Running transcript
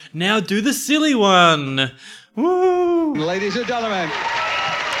Now do the silly one. Woo! Ladies and gentlemen.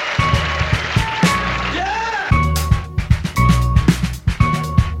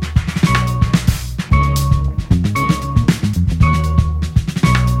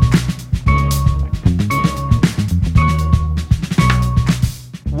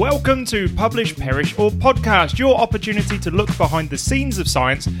 Welcome to Publish, Perish or Podcast, your opportunity to look behind the scenes of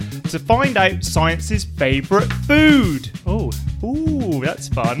science to find out science's favourite food. Oh, Ooh, that's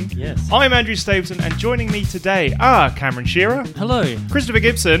fun. Yes. I'm Andrew Staveson, and joining me today are Cameron Shearer, hello. Christopher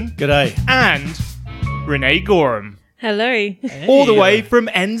Gibson, G'day. and Renee Gorham. Hello. All the way from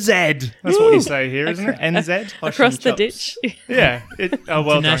NZ. That's what you say here, isn't it? NZ? Across the ditch. Yeah.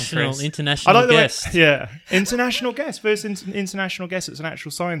 Well International done, Chris. international I like the guest. way, yeah, international guest. First international guest that's an actual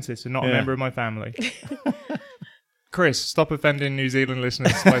scientist and not a Yeah. member of my family. Chris, stop offending New Zealand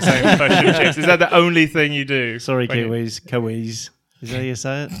listeners by saying fish and chips. Is that the only thing you do? Sorry, when you- Kiwis. Is that how you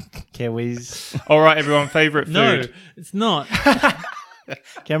say it? Kiwis. All right, everyone. Favourite food? No, it's not.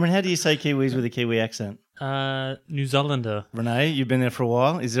 Cameron, how do you say Kiwis with a Kiwi accent? New Zealander. Renee, you've been there for a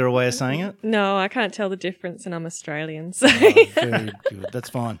while. Is there a way of saying it? No, I can't tell the difference, and I'm Australian. So Very good. That's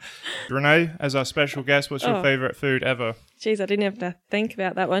fine. Renee, as our special guest, what's your Oh. favourite food ever? geez, I didn't have to think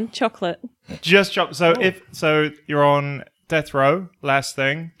about that one. Chocolate. Just chocolate. So you're on death row. Last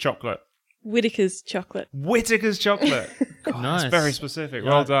thing, chocolate. Whitaker's chocolate. Whitaker's chocolate. God, Nice. That's very specific.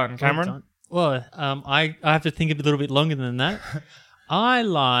 Well done, Cameron. Well, I have to think a little bit longer than that. I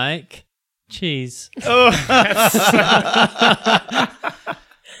like cheese. Oh,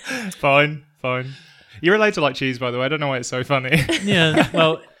 fine. You're allowed to like cheese, by the way. I don't know why it's so funny. Yeah,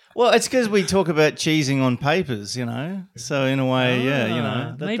 well, Well, it's because we talk about cheesing on papers, you know. So in a way,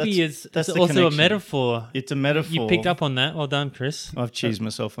 maybe it's that's the also a connection. metaphor. It's a metaphor. You picked up on that. Well done, Chris. I've cheesed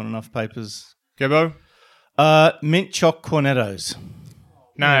myself on enough papers. Gibbo? Mint choc cornettos.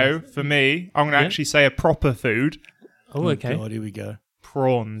 Now, for me, I'm going to Yeah. actually say a proper food. Oh, okay. God, here we go.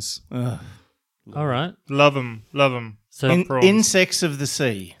 Prawns. Ugh. All right. Love them. So prawns. Insects of the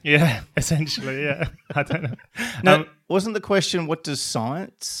sea. Yeah, essentially, yeah. I don't know. No, wasn't the question, what does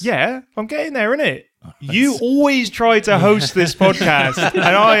science? Yeah, I'm getting there, innit? You always try to host this podcast, and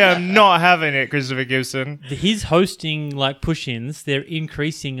I am not having it, Christopher Gibson. his hosting like push-ins, they're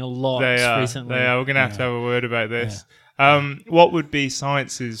increasing a lot They are. recently. They are. We're going to have to have a word about this. What would be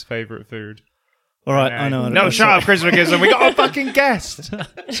science's favourite food? All right, I know. No, shut up, Christopher Gibson. We got a fucking guest.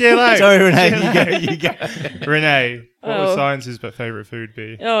 Chill out. Sorry, Renee, you go. Renee, what would Oh. science's favourite food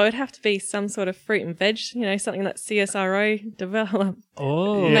be? Oh, it'd have to be some sort of fruit and veg. You know, something that CSIRO developed,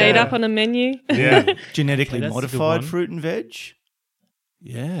 Oh, Yeah. made up on a menu. Yeah. Genetically Okay, that's a good modified one. fruit and veg?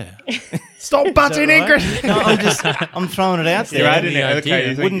 Yeah. Stop butting in, Chris. No, I'm throwing it out You're there. adding it. the Okay. idea.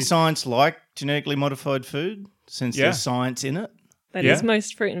 you think Wouldn't you- science like genetically modified food since Yeah. there's science in it? That Yeah. is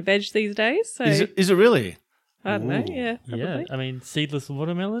most fruit and veg these days. So Is it really? I don't know. Ooh. Yeah, yeah. probably. I mean, seedless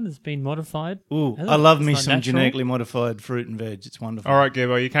watermelon has been modified. Ooh, Hasn't I it? love It's me not some natural. genetically modified fruit and veg. It's wonderful. All right,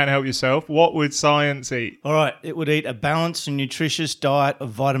 Gibbo, you can't help yourself. What would science eat? All right, it would eat a balanced and nutritious diet of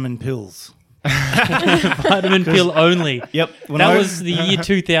vitamin pills. Vitamin pill only. Yep. That was the year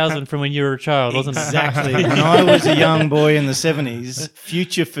 2000 from when you were a child, wasn't it? Exactly. When I was a young boy in the 70s,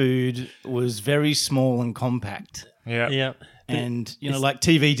 future food was very small and compact. Yeah. Yeah. And, like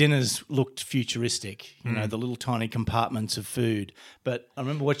TV dinners looked futuristic, the little tiny compartments of food. But I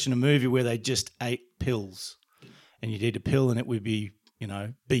remember watching a movie where they just ate pills. And you'd eat a pill and it would be,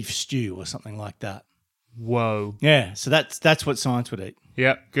 beef stew or something like that. Whoa. Yeah, so that's what science would eat.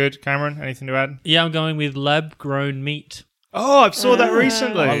 Yeah, good. Cameron, anything to add? Yeah, I'm going with lab-grown meat. Oh, I saw that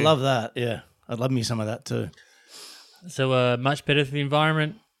recently. I love that, yeah. I'd love me some of that too. So much better for the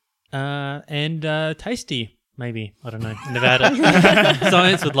environment and tasty, maybe. I don't know. Nevada.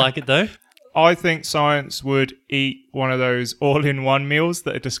 Science would like it, though. I think science would eat one of those all-in-one meals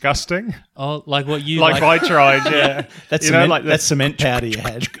that are disgusting. Oh, like what you Like I tried, yeah. That's You know, cement, like the- that's cement powder you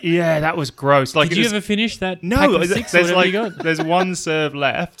had. Yeah, that was gross. Like Did it you was- ever finish that pack No, of six or there's whatever you got? there's one serve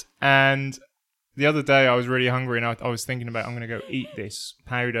left, and the other day I was really hungry, and I was thinking about I'm going to go eat this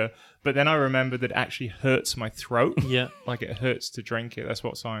powder, but then I remembered that it actually hurts my throat. Yeah. Like it hurts to drink it. That's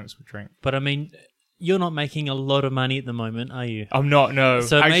what science would drink. But I mean, you're not making a lot of money at the moment, are you? I'm not. No.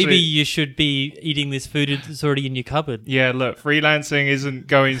 So Actually, maybe you should be eating this food that's already in your cupboard. Yeah. Look, freelancing isn't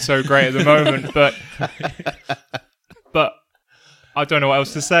going so great at the moment, but I don't know what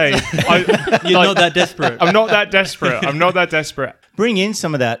else to say. You're not that desperate. I'm not that desperate. Bring in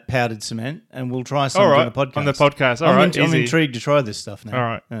some of that powdered cement and we'll try some All on right, the podcast. on the podcast. All I'm, right, I'm easy. intrigued to try this stuff now. All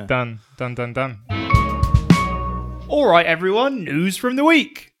right, Yeah. done. All right, everyone. News from the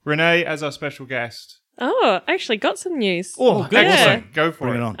week. Renee, as our special guest, Oh, I actually got some news. Oh, good. excellent. Go for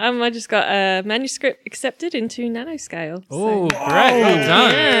Bring it. it on. I just got a manuscript accepted into nanoscale. Oh, So. great. Well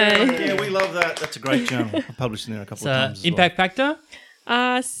done. Yeah. Yeah, we love that. That's a great journal. I published in there a couple of times as Impact factor?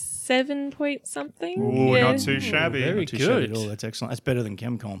 7 point something. Ooh, yeah. not too shabby. very well. Too shabby good. at all. That's excellent. That's better than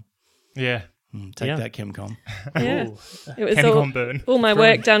Chemcom. Yeah. Take Yeah. that, Chemcom. Yeah. Ooh. It was Chemcom burn. all my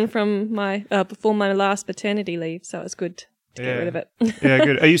work done from my before my last paternity leave, so it was good to get Yeah. rid of it. Yeah,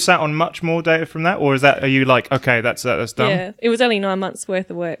 good. Are you sat on much more data from that, or are you like, okay, that's done? Yeah, it was only 9 months worth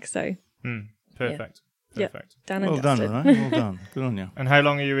of work, so Perfect. Yep. Perfect. done Well and done, dusted. Renee. Well done. Good on you. And how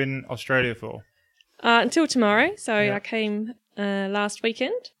long are you in Australia for? Until tomorrow. So Yeah. I came last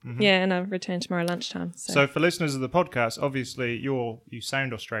weekend. Yeah, and I returned tomorrow lunchtime. So for listeners of the podcast, obviously you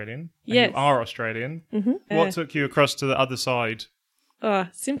sound Australian. And Yes. You are Australian. What took you across to the other side?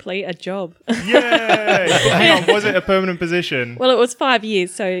 Simply a job. Yay! Hang on, was it a permanent position? Well, it was 5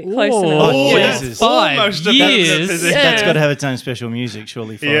 years, so close Oh, enough. Oh, Yeah. Jesus. 5 Almost a permanent years. position. That's Yeah. got to have its own special music,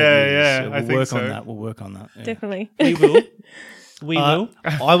 surely. 5 Yeah, years. yeah, We'll I think work so. on that. We'll work on that. Yeah. Definitely. We will. We will.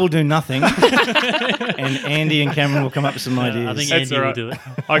 I will do nothing, and Andy and Cameron will come up with some ideas. I think That's Andy will alright. do it.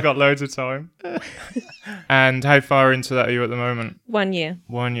 I got loads of time. And how far into that are you at the moment? 1 year.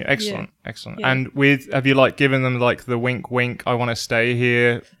 1 year. Excellent. Excellent. Yeah. And have you given them the wink wink, I want to stay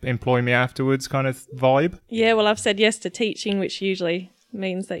here, employ me afterwards kind of vibe? Yeah, well, I've said yes to teaching, which usually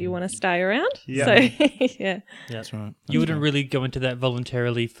means that you want to stay around. Yeah. So, yeah. That's right. You wouldn't really go into that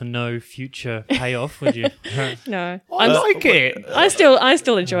voluntarily for no future payoff, would you? No. I like it. I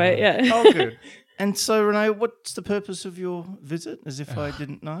still enjoy it, yeah. Oh, good. And so, Renee, what's the purpose of your visit? As if I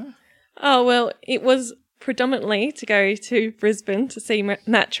didn't know. Oh, well, it was predominantly to go to Brisbane to see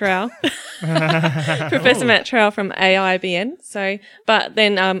Matt Trowell, Professor Matt Trowell from AIBN. So, but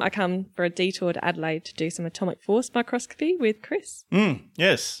then I come for a detour to Adelaide to do some atomic force microscopy with Chris.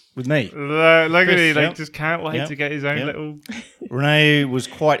 Yes, with me. Look at Chris, it. yep. Just can't wait Yep. to get his own Yep. little. Renee was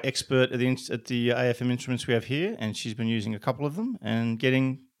quite expert at the AFM instruments we have here, and she's been using a couple of them and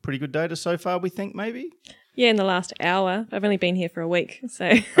getting pretty good data so far, we think, maybe. Yeah, in the last hour. I've only been here for a week, so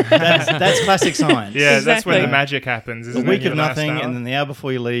That's classic science. Yeah, that's when the Exactly. magic happens, A isn't it? week Your of last nothing, hour? and then the hour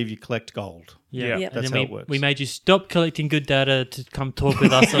before you leave, you collect gold. Yeah. Yep. And That's then how we, it works. we made you stop collecting good data to come talk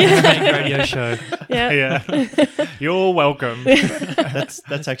with us on this main radio show. yeah. Yeah. You're welcome.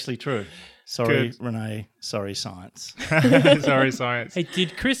 That's actually true. Sorry, Good. Renee. Sorry, science. Sorry, science. Hey,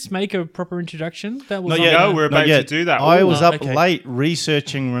 did Chris make a proper introduction? That was Not on yet. No, we're Not about yet. to do that. I Ooh. was Oh, up okay. late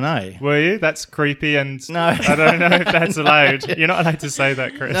researching Renee. Were you? That's creepy, and No. I don't know if that's allowed. You're not allowed to say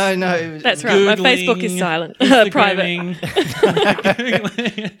that, Chris. No, no. That's right. My Googling, Facebook is silent, private. Instagramming.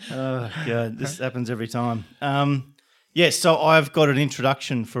 Oh, God, this happens every time. Yes, so I've got an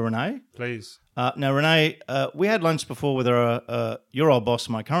introduction for Renee. Please. Now, Renee, we had lunch before with your old boss,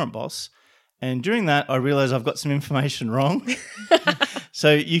 my current boss, and during that, I realised I've got some information wrong.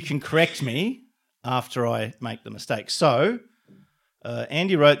 So you can correct me after I make the mistake. So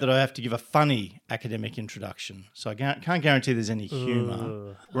Andy wrote that I have to give a funny academic introduction. So I can't guarantee there's any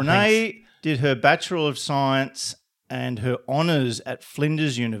humour. Renee did her Bachelor of Science and her honours at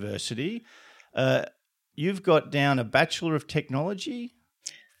Flinders University. You've got down a Bachelor of Technology,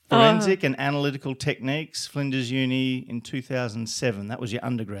 Forensic and Analytical Techniques, Flinders Uni in 2007. That was your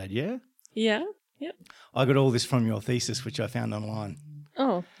undergrad, yeah? Yeah. Yep. I got all this from your thesis, which I found online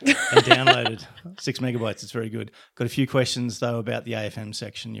Oh. and downloaded. 6 megabytes. It's very good. Got a few questions, though, about the AFM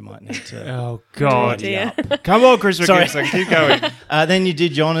section you might need to... Oh, God. dear. Come on, Chris Sorry. Gibson. Keep going. Then you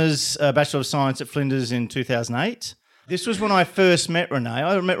did your honours Bachelor of Science at Flinders in 2008. This was when I first met Renee.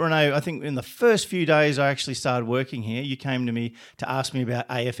 I met Renee, I think, in the first few days I actually started working here. You came to me to ask me about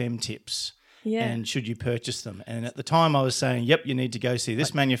AFM tips. Yeah. And should you purchase them? And at the time I was saying, yep, you need to go see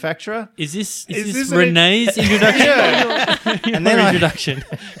this manufacturer. Is this this Renee's introduction? And then I, introduction.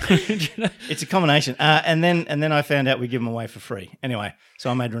 it's a combination. And then I found out we give them away for free. Anyway, so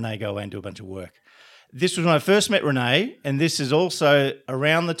I made Renee go away and do a bunch of work. This was when I first met Renee, and this is also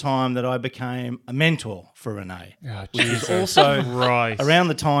around the time that I became a mentor for Renee. Oh, Which is Jesus also Christ. around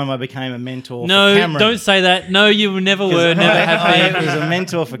the time I became a mentor for No, Cameron. don't say that. No, you never were, never have I been. was a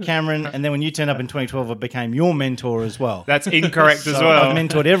mentor for Cameron, and then when you turned up in 2012, I became your mentor as well. That's incorrect as So well. I've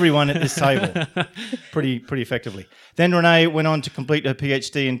mentored everyone at this table pretty effectively. Then Renee went on to complete her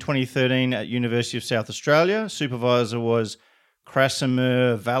PhD in 2013 at University of South Australia. Supervisor was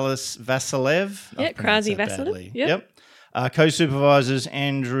Krasimir Vasilev. Yeah, I've pronounced Krasi that Vasilev, badly. yep. Co-supervisors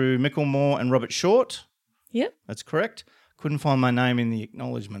Andrew Micklemore and Robert Short. Yep. That's correct. Couldn't find my name in the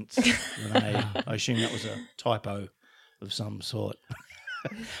acknowledgements, Renee. I assume that was a typo of some sort.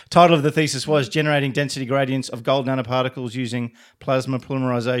 Title of the thesis was Generating Density Gradients of Gold Nanoparticles Using Plasma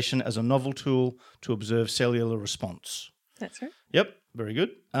Polymerization as a Novel Tool to Observe Cellular Response. That's right. Yep, very good.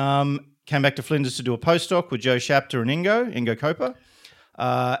 Came back to Flinders to do a postdoc with Joe Shapter and Ingo Coper.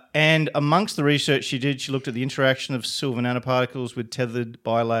 And amongst the research she did, she looked at the interaction of silver nanoparticles with tethered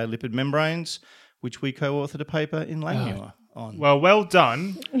bilayer lipid membranes, which we co-authored a paper in Langmuir on. Well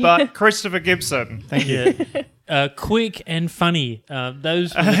done. But Christopher Gibson. Thank you. Quick and funny.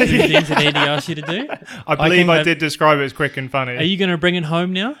 Those were the two things that Andy asked you to do. I believe I did describe it as quick and funny. Are you going to bring it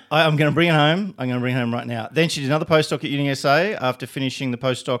home now? I'm going to bring it home. I'm going to bring it home right now. Then she did another postdoc at UniSA after finishing the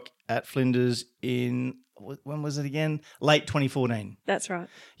postdoc at Flinders in, when was it again? Late 2014. That's right.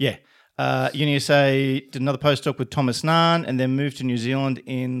 Yeah. UniSA did another postdoc with Thomas Nahn and then moved to New Zealand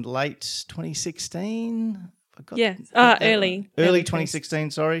in late 2016. Early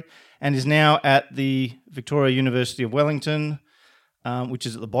 2016, sorry. And is now at the Victoria University of Wellington, which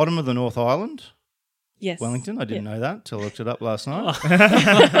is at the bottom of the North Island. Yes. Wellington. I didn't know that until I looked it up last night.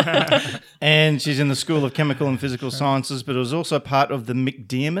 And she's in the School of Chemical and Physical Sciences, but it was also part of the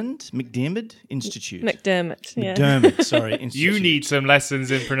McDiarmid Institute. McDermott. Yeah. McDermott, sorry. Institute. You need some lessons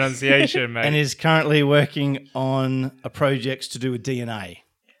in pronunciation, mate. And is currently working on a project to do with DNA.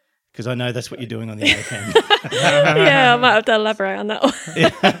 Because I know that's what you're doing on the AFM. Yeah, I might have to elaborate on that one.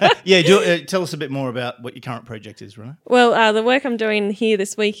 Yeah, tell us a bit more about what your current project is, Renee. Well, the work I'm doing here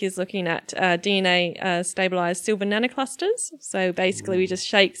this week is looking at DNA stabilized silver nanoclusters. So basically we just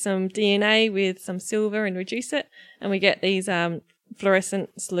shake some DNA with some silver and reduce it, and we get these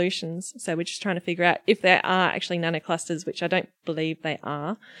fluorescent solutions. So we're just trying to figure out if there are actually nanoclusters, which I don't believe they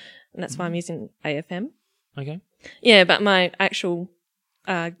are. And that's why I'm using AFM. Okay. Yeah, but my actual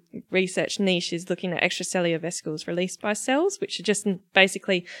research niche is looking at extracellular vesicles released by cells, which are just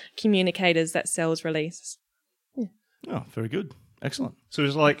basically communicators that cells release. Yeah. Oh, very good. Excellent. So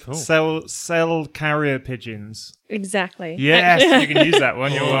it's like cell carrier pigeons. Exactly. Yes, you can use that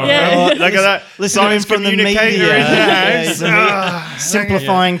one. You're welcome. Yeah. Look at that. Listen to him Science from the communicator media. in the Yeah, house. he's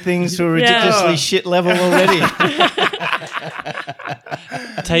simplifying things to a ridiculously shit level already.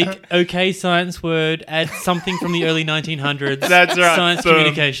 Take OK science word, add something from the early 1900s. That's right. Science Boom.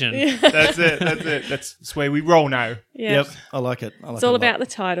 communication. That's it. That's where we roll now. Yeah. Yep, I like it. It's all about the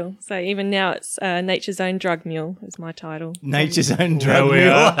title. So even now it's Nature's Own Drug Mule is my title. Nature's Own There Drug we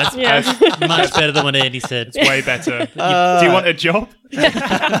Mule. are. That's much better than what Andy said. It's way better. Do you want a job?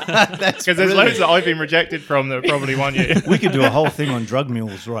 That's Because there's brilliant. loads that I've been rejected from that probably want you. We could do a whole thing on drug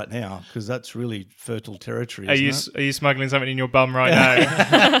mules right now because that's really fertile territory. Are Isn't you smuggling something in your bum right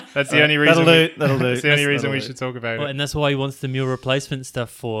now? That's the only reason. That'll do. That's the only reason That'll we do. should talk about Well, it. and that's why he wants the mule replacement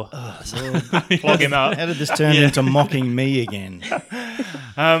stuff for. Plug him up. How did this turn into mocking me again?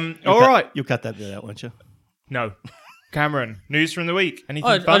 All right. You'll cut that bit out, won't you? No. Cameron, news from the week. Anything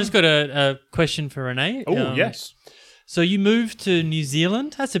I fun? just got a question for Renee. Oh, yes. So you moved to New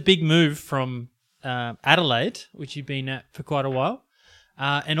Zealand. That's a big move from Adelaide, which you've been at for quite a while.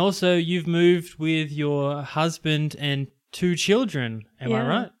 And also you've moved with your husband and 2 children. Am I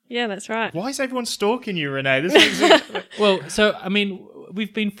right? Yeah, that's right. Why is everyone stalking you, Renee? This makes it... Well, so, I mean,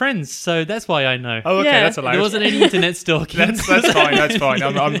 we've been friends, so that's why I know. Oh, okay, Yeah. that's allowed. There wasn't any internet stalking. That's fine. That's fine.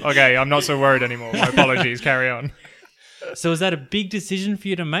 I'm okay. I'm not so worried anymore. My apologies. Carry on. So was that a big decision for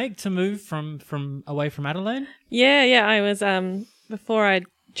you to make to move from away from Adelaide? Yeah. I was before I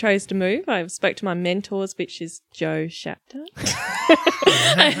chose to move, I spoke to my mentors, which is Joe Shapter,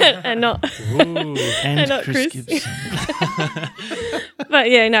 and not And not Chris Chris. Gibson. But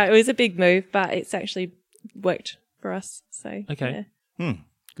yeah, no, it was a big move, but it's actually worked for us. So Okay. yeah.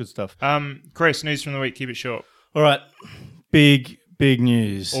 Good stuff. Chris, news from the week. Keep it short. All right. Big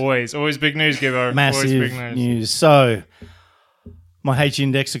news. Always big news giver. Massive Always big news. So my H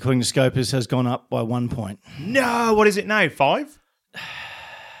index, according to Scopus, has gone up by 1 point. No, what is it now? 5?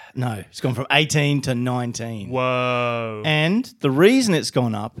 No, it's gone from 18 to 19. Whoa. And the reason it's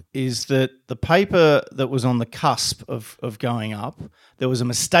gone up is that the paper that was on the cusp of going up, there was a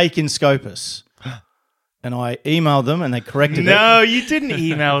mistake in Scopus. And I emailed them and they corrected it. No, you didn't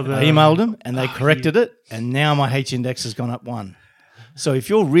email them. I emailed them and they corrected it. And now my H index has gone up 1. So if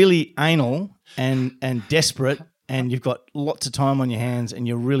you're really anal and desperate and you've got lots of time on your hands and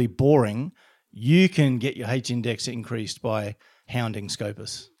you're really boring, you can get your H index increased by hounding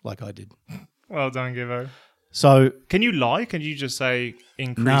Scopus like I did. Well done, Givo. So Can you lie? Can you just say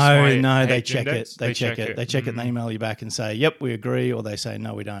increase my no, they H check index? it. They check it. They check it and they email you back and say, yep, we agree, or they say,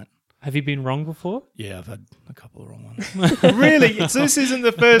 no, we don't. Have you been wrong before? Yeah, I've had a couple of wrong ones. Really? So this isn't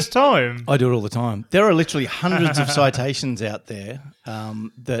the first time? I do it all the time. There are literally hundreds of citations out there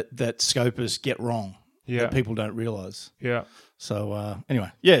that Scopus get wrong. Yeah. that people don't realise. Yeah. So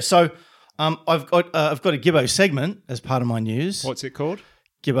anyway, yeah. So I've got a Gibbo segment as part of my news. What's it called?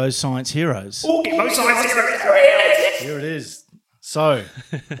 Gibbo's Science Heroes. Oh, Science Here it is. So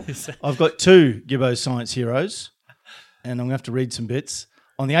I've got 2 Gibbo Science Heroes, and I'm going to have to read some bits.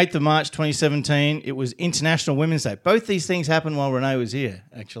 On the 8th of March 2017, it was International Women's Day. Both these things happened while Renee was here,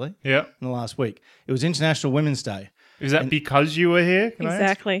 actually, Yeah. in the last week. It was International Women's Day. Is that because you were here? Can I ask?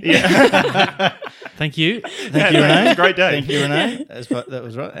 Exactly. Thank you. Thank you, Renee. Great day. Thank you, Renee. That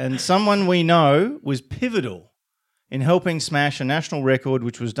was right. And someone we know was pivotal in helping smash a national record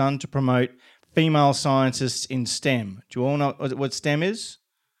which was done to promote female scientists in STEM. Do you all know what STEM is?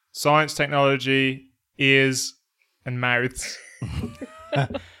 Science, technology, ears, and mouths.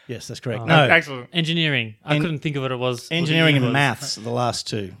 Yes, that's correct. Oh. No, Excellent. Engineering. I couldn't think of what it was. engineering what the and E was. maths are the last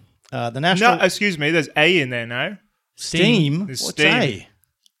 2. The national No, excuse me. There's A in there now. STEAM. There's What's STEAM. A?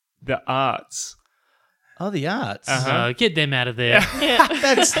 The arts. Oh, the arts. So get them out of there. They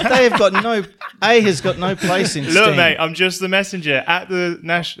have got no. A has got no place in Look, STEM. mate, I'm just the messenger at the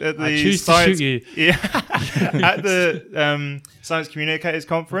I choose science. to shoot you. Yeah, at the Science Communicators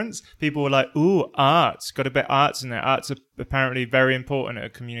Conference, people were like, "Ooh, arts! Got a bit arts in there. Arts are apparently very important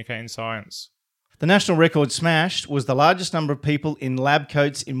at communicating science." The national record smashed was the largest number of people in lab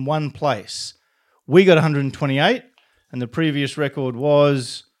coats in one place. We got 128, and the previous record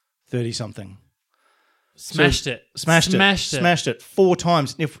was 30-something. Smashed it. Smashed it 4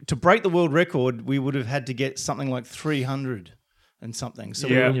 times. To break the world record, we would have had to get something like 300 and something. So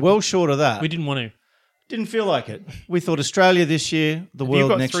Yeah. we were well short of that. We didn't want to. Didn't feel like it. We thought Australia this year, the You've world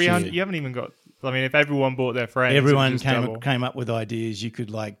got next 300. year. You haven't even got. I mean, if everyone bought their friends, Everyone it would just double. came up with ideas. You could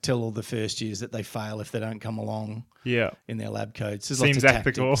like tell all the first years that they fail if they don't come along Yeah. in their lab coats. There's Seems lots of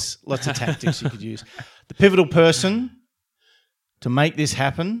ethical. tactics. Lots of tactics you could use. The pivotal person to make this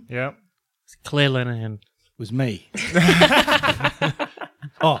happen Yeah. Claire Lenihan. was me.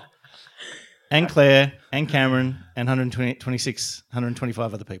 And Claire and Cameron and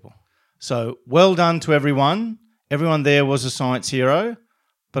 125 other people. So well done to everyone. Everyone there was a science hero,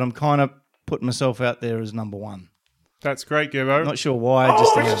 but I'm kind of putting myself out there as number 1. That's great, Gibbo. Not sure why.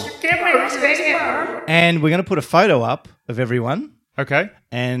 And we're going to put a photo up of everyone, Okay.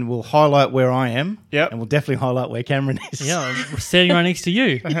 and we'll highlight where I am. Yep. And we'll definitely highlight where Cameron is. Yeah, we're standing right next to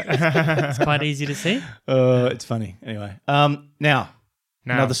you. It's quite easy to see. It's funny. Anyway, now,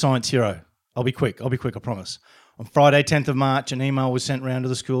 another science hero. I'll be quick, I promise. On Friday, 10th of March, an email was sent round to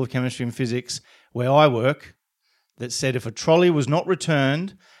the School of Chemistry and Physics, where I work, that said if a trolley was not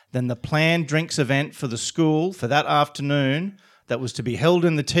returned, then the planned drinks event for the school for that afternoon that was to be held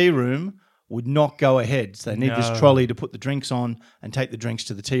in the tea room would not go ahead. So they need this trolley to put the drinks on and take the drinks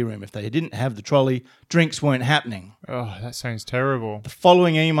to the tea room. If they didn't have the trolley, drinks weren't happening. Oh, that sounds terrible. The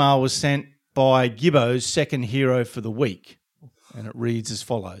following email was sent by Gibbo's second hero for the week, and it reads as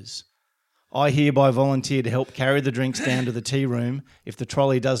follows. I hereby volunteer to help carry the drinks down to the tea room if the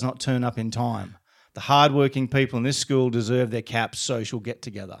trolley does not turn up in time. The hard-working people in this school deserve their CAPS social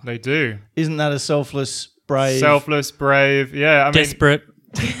get-together. They do. Isn't that a selfless, brave... Selfless, brave. Yeah, I mean, Desperate,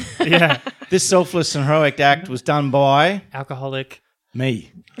 yeah. This selfless and heroic act was done by alcoholic.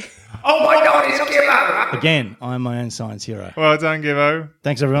 me. Oh my God, he's Gibbo! Again, I'm my own science hero. Well done, Gibbo.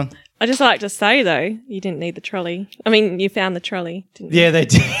 Thanks, everyone. I just like to say though, you didn't need the trolley. I mean, you found the trolley, didn't you? Yeah, they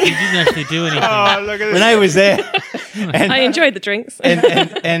did. You didn't actually do anything. Oh, look at this. Renee was there. I enjoyed the drinks.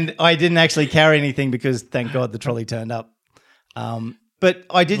 and I didn't actually carry anything because, thank God, the trolley turned up. But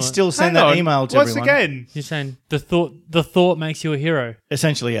I did still send Hang that on. email to Once everyone. again. You're saying the thought makes you a hero.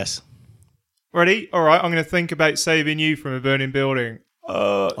 Essentially, yes. Ready? All right, I'm going to think about saving you from a burning building.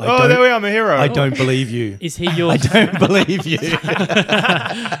 don't- there we are, I'm a hero. I don't believe you. Is he your? I don't believe you.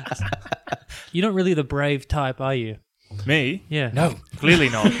 You're not really the brave type, are you? Me? Yeah. No. Clearly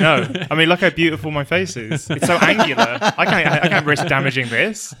not. No. I mean, look how beautiful my face is. It's so angular. I can't risk damaging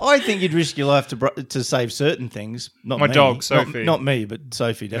this. I think you'd risk your life to save certain things. Not My me. dog, Sophie. Not me, but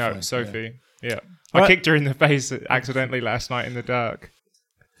Sophie, definitely. No, Sophie. Yeah. Right. I kicked her in the face accidentally last night in the dark.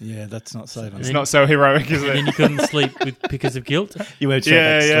 Yeah, that's not saving. It's not so heroic, is And then it? you couldn't sleep because of guilt. You went straight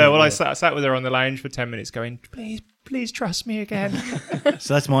back to Yeah. sleep, Well, I sat with her on the lounge for 10 minutes going, please trust me again.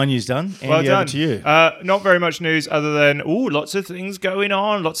 So that's my news done. Andy, Well over done. to you. Not very much news other than, lots of things going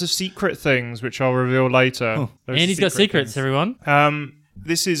on, lots of secret things, which I'll reveal later. Those And he's got secrets, things. everyone.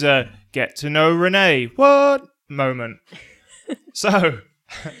 This is a get to know Renee. What moment? So,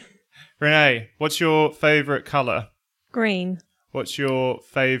 Renee, what's your favourite colour? Green. What's your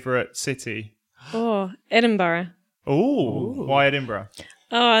favourite city? Oh, Edinburgh. Ooh, why Edinburgh?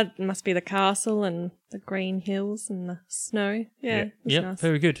 Oh, it must be the castle and the green hills and the snow. Yeah, it was Yep, nice.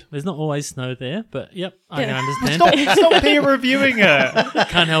 very good. There's not always snow there, but yep, I Yeah. can understand. Stop peer reviewing it.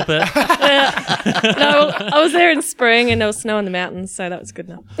 Can't help it. No, I was there in spring and there was snow in the mountains, so that was good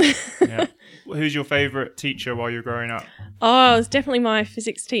enough. Yeah. Who's your favourite teacher while you're growing up? Oh, it was definitely my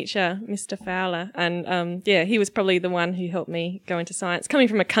physics teacher, Mr. Fowler. And he was probably the one who helped me go into science. Coming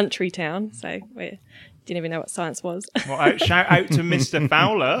from a country town, so we didn't even know what science was. Well, shout out to Mr.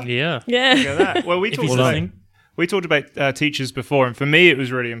 Fowler. Yeah. Look Yeah. at that. Well, If he's listening. we talked about teachers before, and for me, it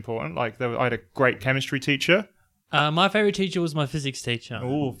was really important. Like, I had a great chemistry teacher. My favorite teacher was my physics teacher.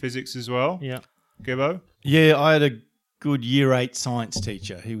 Oh, physics as well. Yeah. Gibbo. Yeah, I had a good year 8 science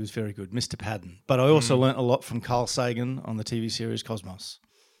teacher. He was very good, Mr. Padden. But I also learnt a lot from Carl Sagan on the TV series Cosmos.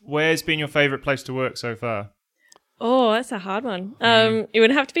 Where's been your favourite place to work so far? Oh, that's a hard one. It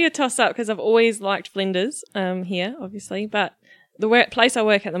would have to be a toss-up because I've always liked Flinders here, obviously. But the place I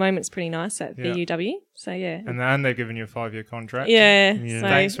work at the moment is pretty nice at Yeah. the UW. So, yeah. And they're giving you a 5-year contract. Yeah. Yeah. So,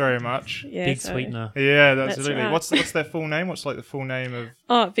 Thanks very much. yeah, Big so- sweetener. Yeah, That's absolutely. right. What's their full name? What's like the full name of?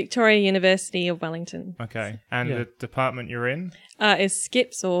 Oh, Victoria University of Wellington. Okay, and Yeah. the department you're in? Is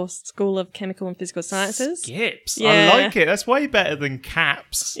SCIPS, or School of Chemical and Physical Sciences. Skips. Yeah. I like it. That's way better than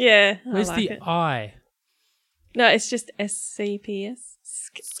caps. Yeah. I Where's like the it. I? No, it's just SCPS.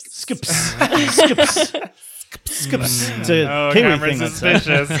 Skips. Skips. Skips. It's a Oh, Kiwi Cameron's thing, I'd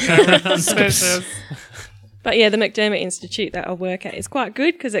say. suspicious. Cameron's suspicious. But yeah, the McDermott Institute that I work at is quite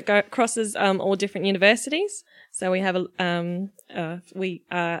good because it crosses all different universities. So we have we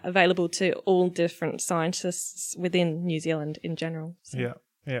are available to all different scientists within New Zealand in general. So.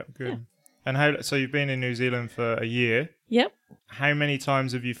 Yeah, good. And so you've been in New Zealand for a year. Yep. How many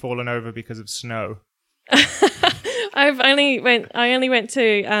times have you fallen over because of snow? I only went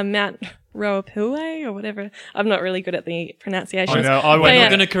to Mount Ruapule or whatever. I'm not really good at the pronunciations. I know. I We're went. not yeah.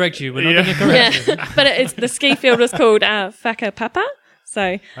 going to correct you. We're not Yeah. going to correct you. Yeah, but it's the ski field was called Whakapapa.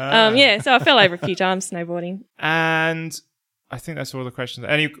 So so I fell over a few times snowboarding. And I think that's all the questions.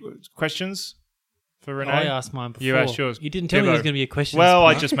 Any questions for Renee? I asked mine before. You asked yours. You didn't tell me there was Gibbo. going to be a question. Well,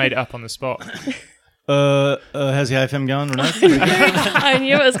 I just made it up on the spot. How's the AFM going, Renee? I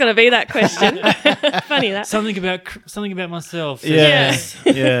knew it was going to be that question. Funny that. something about myself. Yeah.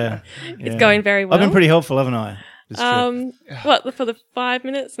 Yeah. It's going very well. I've been pretty helpful, haven't I? This trip? What, for the 5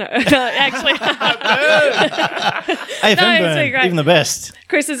 minutes? No, actually. AFM it's burn, been great. even the best.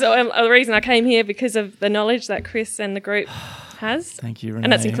 Chris is the reason I came here because of the knowledge that Chris and the group has. Thank you, Renee.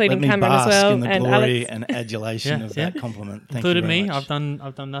 And that's including Let me Cameron as bask well, in the and glory Alex. and adulation Yeah, of yeah. that compliment. Thank Included you very me. much.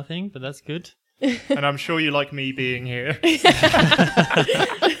 I've done nothing, but that's good. And I'm sure you like me being here.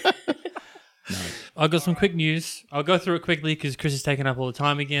 I've got some quick news. I'll go through it quickly because Chris is taking up all the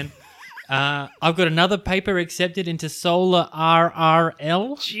time again. I've got another paper accepted into Solar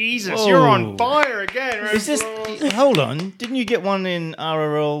RRL. Jesus, Whoa. you're on fire again. Is this? Hold on. Didn't you get one in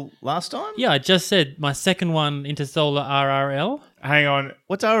RRL last time? Yeah, I just said my second one into Solar RRL. Hang on.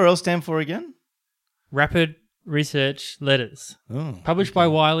 What's RRL stand for again? Rapid Research Letters. Oh. Published by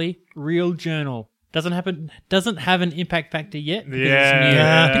Wiley, Real Journal. Doesn't have an impact factor yet. Because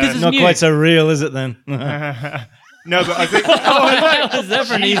Yeah. it's new. Because it's Not new. quite so real, is it then? No, but I think. What was that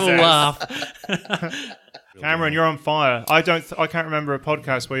for an evil Jesus. laugh? Cameron, you're on fire. I can't remember a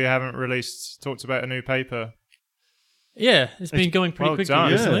podcast where you haven't talked about a new paper. Yeah, it's been going pretty well quickly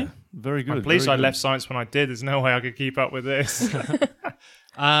done. recently. Very good. I'm pleased very I good. left science when I did. There's no way I could keep up with this.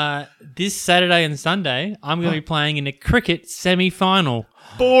 This Saturday and Sunday, I'm going to be playing in a cricket semi-final.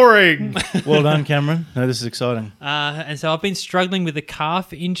 Boring. Well done, Cameron. No, this is exciting. And so I've been struggling with a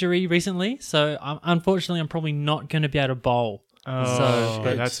calf injury recently. So unfortunately, I'm probably not going to be able to bowl. Oh,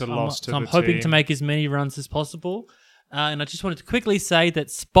 but that's a loss to I'm the hoping team. to make as many runs as possible. And I just wanted to quickly say that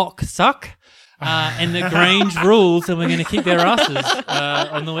Spock suck. And the Grange rules, and we're going to kick their asses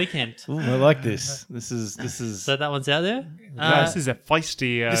on the weekend. Ooh, I like this. This is So that one's out there. This is a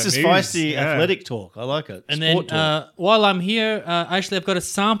feisty. this is news. feisty Yeah. athletic talk. I like it. And Sport then talk. while I'm here, actually, I've got a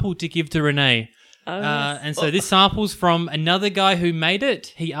sample to give to Renee. And so this sample's from another guy who made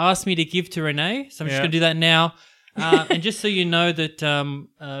it. He asked me to give to Renee, so I'm just Yeah. going to do that now. And just so you know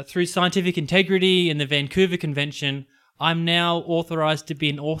that through scientific integrity and the Vancouver Convention, I'm now authorized to be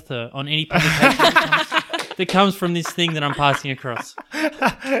an author on any publication that comes from this thing that I'm passing across.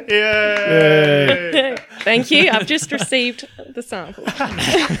 Yay. Thank you. I've just received the sample.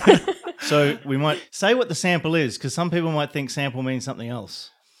 So we might say what the sample is, because some people might think sample means something else.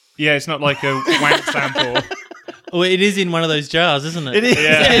 Yeah, it's not like a wank sample. Well, it is in one of those jars, isn't it? It is.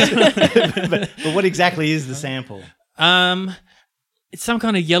 Yeah. but what exactly is the sample? It's some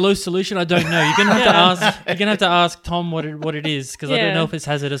kind of yellow solution. I don't know. You're gonna have to ask. You're gonna have to ask Tom what it is because I don't know if it's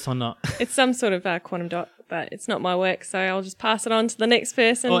hazardous or not. It's some sort of quantum dot, but it's not my work, so I'll just pass it on to the next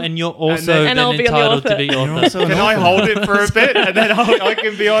person. Oh, and you're also And then I'll be the entitled to author. be You're author. also an Can I author. hold it for a bit and then I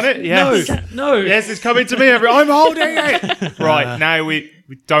can be on it? Yes. No. Yes, it's coming to me. I'm holding it. Right, now we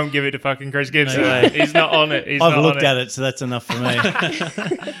don't give it to fucking Chris Gibson. No way. He's not on it. He's I've not looked on at it, so that's enough for me.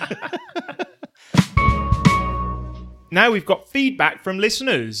 Now we've got feedback from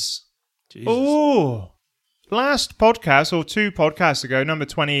listeners. Jesus. Oh, last podcast or 2 podcasts ago, number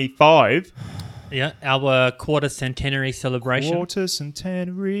 25, Yeah, our quarter centenary celebration. Quarter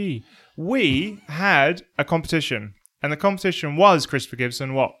Centenary, we had a competition. And the competition was, Christopher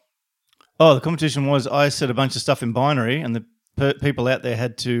Gibson, what? Oh, the competition was I said a bunch of stuff in binary, and the people out there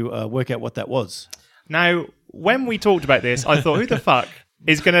had to work out what that was. Now, when we talked about this, I thought, who the fuck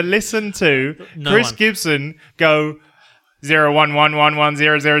is going to listen to No Chris one. Gibson go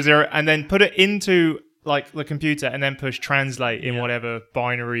 0111100 and then put it into like the computer and then push translate in whatever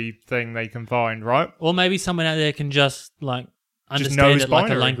binary thing they can find, right? Or maybe someone out there can just like Just understand knows it like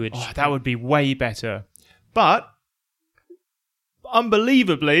binary. a language. Oh, that would be way better. But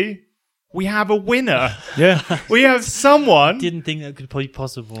unbelievably, we have a winner. Yeah. We have someone. Didn't think that could be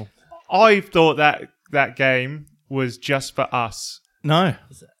possible. I thought that game was just for us. No.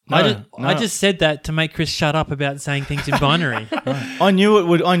 I just said that to make Chris shut up about saying things in binary. I knew it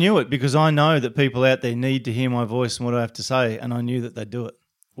would. I knew it because I know that people out there need to hear my voice and what I have to say, and I knew that they'd do it.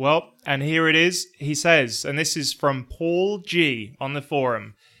 Well, and here it is. He says, and this is from Paul G on the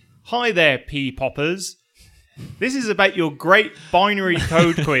forum. Hi there, pea poppers. This is about your great binary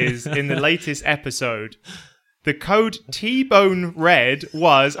code quiz in the latest episode. The code T-Bone Red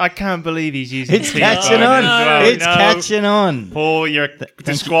was... I can't believe he's using It's T-Bone catching as on. well. It's No. catching on. Paul, you're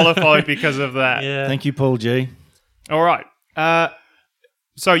disqualified because of that. Yeah. Thank you, Paul G. All right.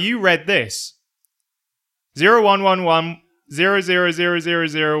 So you read this. 0111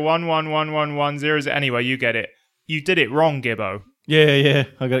 00000111110. Anyway, you get it. You did it wrong, Gibbo. Yeah.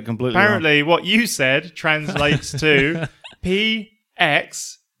 I got it completely Apparently, what you said translates to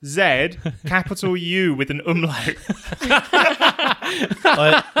PXZ capital U with an umlaut.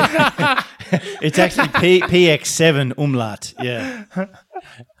 wrong. It's actually PX7 umlaut. Yeah.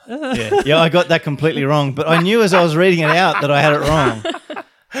 Yeah, I got that completely wrong, but I knew as I was reading it out that I had it wrong.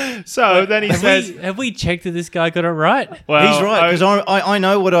 So then he says, Have we checked that this guy got it right? well, He's right because I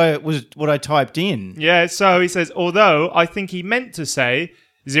know what I typed in. yeah, so he says, although I think he meant to say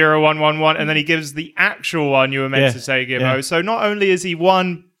 0111, and then he gives the actual one you were meant Yeah, to say, Gibbo. yeah. So not only has he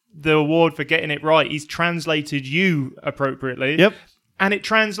won the award for getting it right, he's translated you appropriately. Yep. And it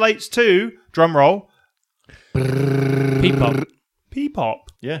translates to, drum roll, Peepop. P-pop.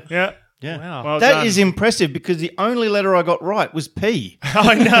 Yeah. Yeah. Yeah. Wow. Well That done. is impressive because the only letter I got right was P.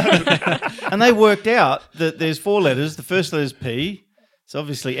 I know. And they worked out that there's 4 letters. The first letter is P. So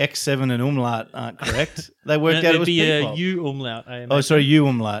obviously X7 and umlaut aren't correct. They worked out it There'd was be P. a U umlaut. I Oh, imagine. sorry, U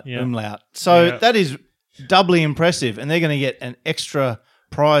umlaut. Yeah. Umlaut. So Yeah. that is doubly impressive, and they're going to get an extra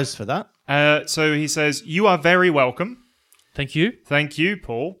prize for that. So he says, you are very welcome. Thank you. Thank you,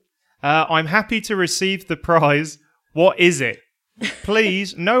 Paul. I'm happy to receive the prize. What is it?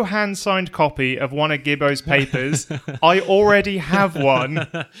 Please, no hand-signed copy of one of Gibbo's papers. I already have one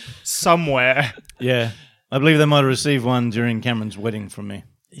somewhere. Yeah. I believe they might have received one during Cameron's wedding from me.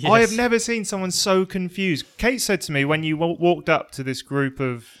 Yes. I have never seen someone so confused. Kate said to me when you walked up to this group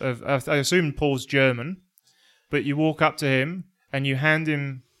of I assume Paul's German, but you walk up to him and you hand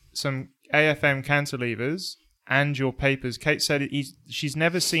him some AFM cantilevers and your papers. Kate said she's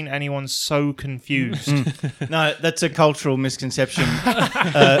never seen anyone so confused. No, that's a cultural misconception.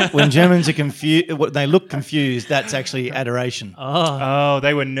 When Germans are confused, they look confused, that's actually adoration. Oh, Oh,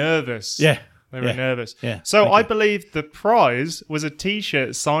 they were nervous. Yeah. They were nervous. Yeah, So thank I you. believe the prize was a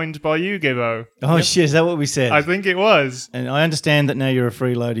T-shirt signed by you, Gibbo. Oh, shit, is that what we said? I think it was. And I understand that now you're a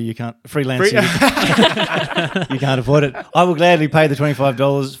freeloader, you can't freelancer, you can't afford it. I will gladly pay the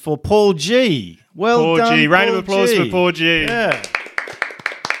 $25 for Paul G. Well Paul done, G. Round Paul of applause G. for Paul G. Yeah,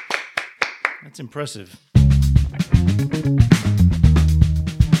 that's impressive.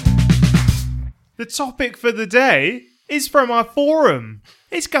 The topic for the day is from our forum.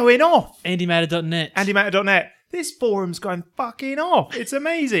 It's going off. andymatter.net. Andymatter.net. This forum's going fucking off. It's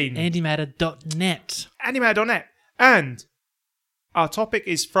amazing. andymatter.net. Andymatter.net. And our topic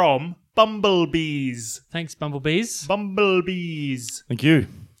is from bumblebees. Thanks, Bumblebees. Bumblebees. Thank you.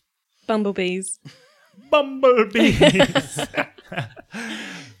 Bumblebees. Bumblebees.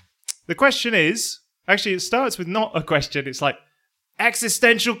 The question is, actually, it starts with not a question. It's like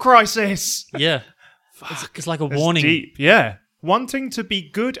existential crisis. Yeah. It's like a It's warning. deep. Yeah. Wanting to be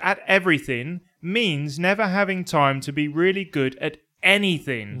good at everything means never having time to be really good at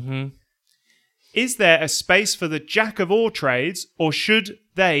anything. Is there a space for the jack of all trades, or should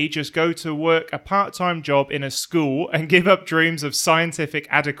they just go to work a part-time job in a school and give up dreams of scientific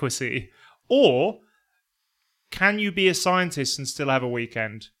adequacy? Or can you be a scientist and still have a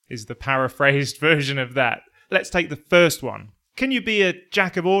weekend? Is the paraphrased version of that. Let's take the first one. Can you be a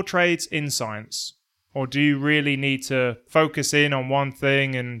jack of all trades in science? Or do you really need to focus in on one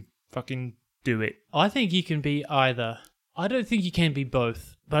thing and fucking do it? I think you can be either. I don't think you can be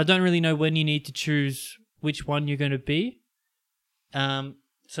both, but I don't really know when you need to choose which one you're going to be.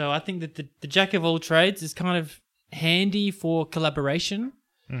 So I think that the jack of all trades is kind of handy for collaboration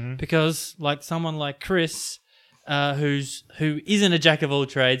because like someone like Chris, who isn't a jack of all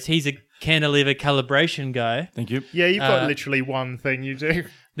trades, he's a cantilever calibration guy. Thank you. Yeah, you've got literally one thing you do.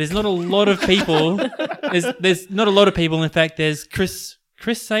 There's not a lot of people. There's not a lot of people. In fact, there's Chris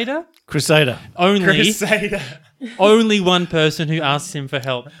Sader. Crusader. Crusader. Only one person who asks him for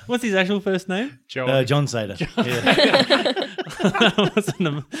help. What's his actual first name? John Sader. Yeah.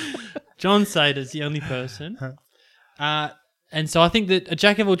 John Sader's the only person. And so I think that a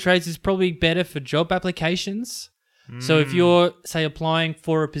jack of all trades is probably better for job applications. So if you're, say, applying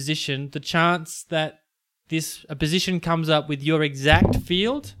for a position, the chance that a position comes up with your exact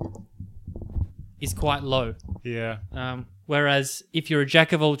field is quite low. Yeah. Whereas if you're a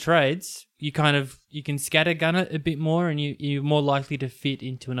jack of all trades, you can scattergun it a bit more, and you're more likely to fit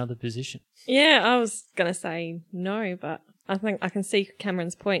into another position. Yeah, I was going to say no, but I think I can see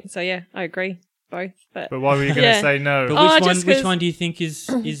Cameron's point. So yeah, I agree. Both. But why were you going to say no? But which one do you think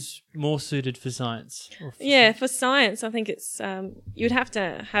is more suited for science? For science, I think it's you'd have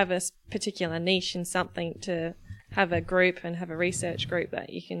to have a particular niche in something to have a group and have a research group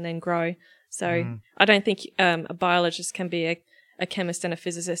that you can then grow. So I don't think a biologist can be a chemist and a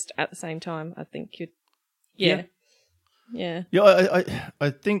physicist at the same time. I think you'd, yeah. I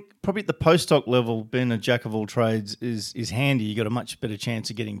think probably at the postdoc level, being a jack of all trades is handy. You got a much better chance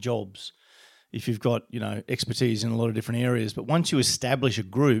of getting jobs if you've got, expertise in a lot of different areas. But once you establish a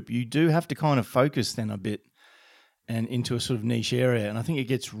group, you do have to kind of focus then a bit and into a sort of niche area. And I think it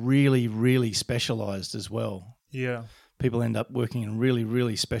gets really, really specialised as well. Yeah. People end up working in really,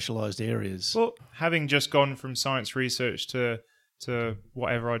 really specialised areas. Well, having just gone from science research to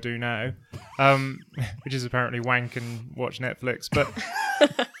whatever I do now, which is apparently wank and watch Netflix. But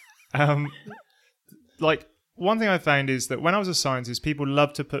one thing I found is that when I was a scientist, people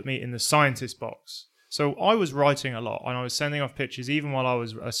loved to put me in the scientist box. So I was writing a lot and I was sending off pictures even while I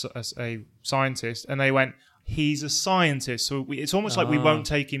was a scientist, and they went, he's a scientist. So it's almost like we won't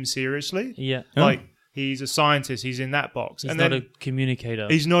take him seriously. Yeah. Like, he's a scientist, he's in that box. He's not a communicator.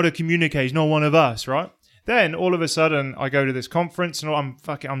 He's not a communicator, he's not one of us, right? Then all of a sudden I go to this conference and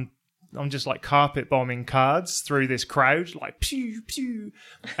I'm just like carpet bombing cards through this crowd, like pew, pew.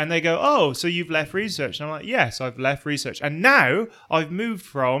 And they go, oh, so you've left research. And I'm like, yes, I've left research. And now I've moved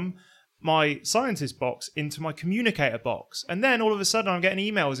from my scientist box into my communicator box. And then all of a sudden I'm getting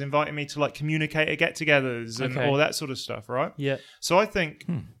emails inviting me to like communicator get-togethers and all that sort of stuff, right? Yeah. So I think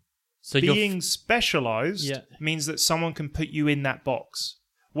So being specialized Yeah. means that someone can put you in that box.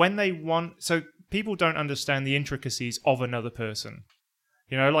 When they want... So people don't understand the intricacies of another person.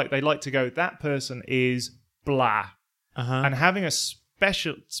 Like they like to go, that person is blah. And having a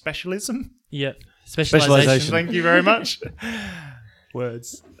specialism? Yeah. Specialization. Thank you very much.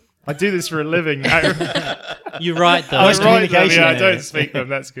 Words. I do this for a living. You're right, though. I write them, communication, I yeah. don't speak them.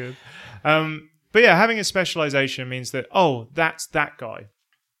 That's good. But yeah, having a specialization means that, that's that guy.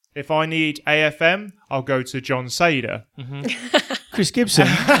 If I need AFM, I'll go to John Sader. Chris Gibson,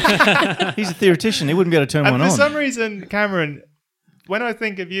 he's a theoretician. He wouldn't be able to turn one And for on. some reason, Cameron, when I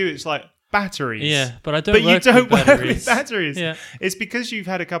think of you, it's like batteries. Yeah, but I don't But you work don't with work with batteries. batteries. Yeah. It's because you've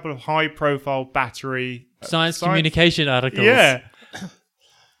had a couple of high-profile battery... Science communication articles. Yeah.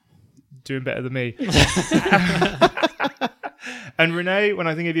 Doing better than me. And Renee, when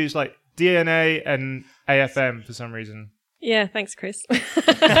I think of you, it's like DNA and AFM for some reason. Yeah, thanks, Chris. It's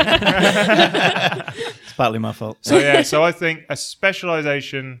partly my fault. So yeah, so I think a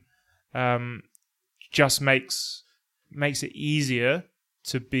specialization just makes it easier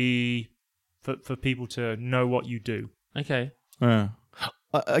to be for people to know what you do. Okay. Yeah.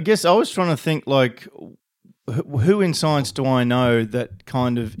 I guess I was trying to think like who in science do I know that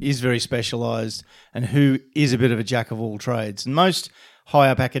kind of is very specialised and who is a bit of a jack of all trades? And most high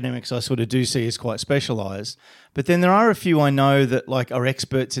up academics I sort of do see as quite specialised. But then there are a few I know that like are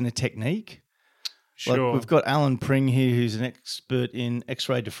experts in a technique. Sure. Like we've got Alan Pring here who's an expert in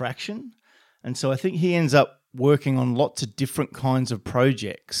X-ray diffraction. And so I think he ends up working on lots of different kinds of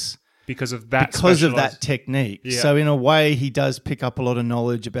projects because of that technique. Yeah. So in a way, he does pick up a lot of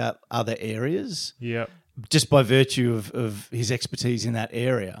knowledge about other areas Yeah. just by virtue of his expertise in that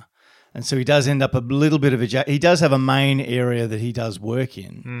area. And so he does end up a little bit of he does have a main area that he does work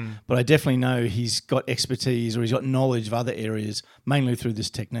in, but I definitely know he's got expertise or he's got knowledge of other areas, mainly through this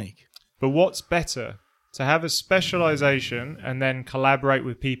technique. But what's better, to have a specialization and then collaborate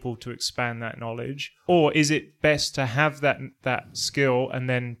with people to expand that knowledge, or is it best to have that skill and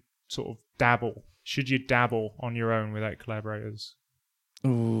then sort of dabble? Should you dabble on your own without collaborators?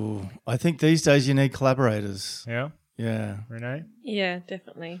 Ooh, I think these days you need collaborators. Yeah, Yeah. Renee? Yeah,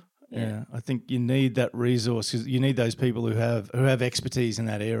 definitely. Yeah, I think you need that resource 'cause you need those people who have expertise in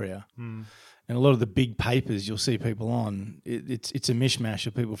that area. And a lot of the big papers you'll see people on, it's a mishmash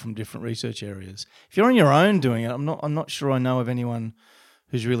of people from different research areas. If you're on your own doing it, I'm not sure I know of anyone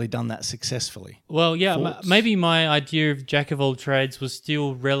who's really done that successfully. Well, yeah, Thoughts? maybe my idea of jack of all trades was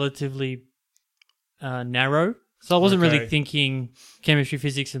still relatively narrow. So I wasn't really Okay. thinking chemistry,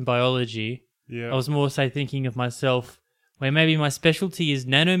 physics, and biology. Yeah. I was more, say, thinking of myself where maybe my specialty is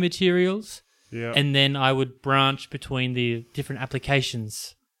nanomaterials, Yeah. and then I would branch between the different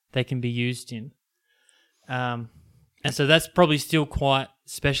applications they can be used in. And so that's probably still quite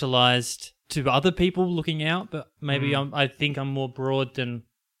specialized to other people looking out, but maybe I think I'm more broad than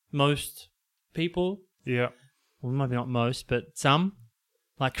most people. Yeah. Well, maybe not most, but some.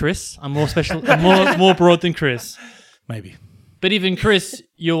 Like Chris. I'm more special, I'm more broad than Chris. Maybe. But even Chris,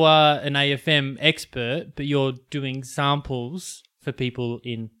 you are an AFM expert, but you're doing samples for people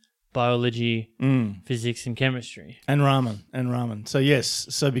in biology, physics, and chemistry. And ramen. So yes,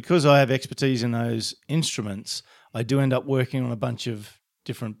 so because I have expertise in those instruments, I do end up working on a bunch of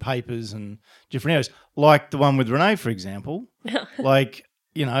different papers and different areas, like the one with Renee, for example. Like,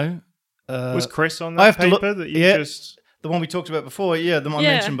 Was Chris on I that have to paper look- that you yeah. just... The one we talked about before, the one I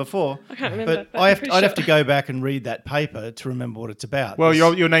Yeah. mentioned before. I can't remember. But I'd have to go back and read that paper to remember what it's about. Well,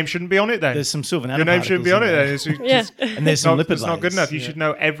 There's- your name shouldn't be on it then. there's some silver nanoparticles. Your name shouldn't be on it in then. there. It's Yeah. just And there's some not, lipid it's not good layers. enough. You should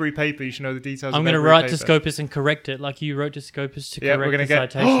know every paper. You should know the details I'm of going to every write to paper. Scopus and correct it, like you wrote to Scopus to Yeah, correct we're going to the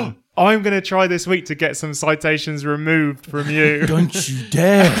get... citation. I'm going to try this week to get some citations removed from you. Don't you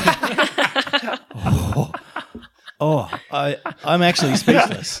dare. I'm actually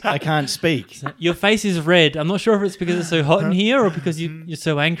speechless. I can't speak. Your face is red. I'm not sure if it's because it's so hot in here or because you're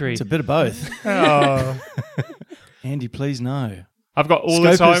so angry. It's a bit of both. Oh. Andy, please no. I've got all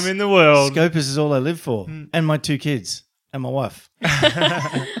the Scopus- time in the world. Scopus is all I live for. And my 2 kids. And my wife.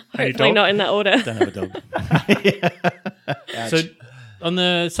 Hopefully dog? not in that order. Don't have a dog. So, on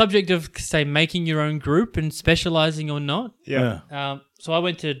the subject of, say, making your own group and specializing or not, Yeah. so I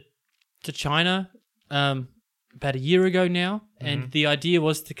went to China about a year ago now, and the idea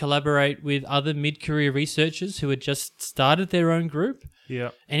was to collaborate with other mid-career researchers who had just started their own group, Yeah.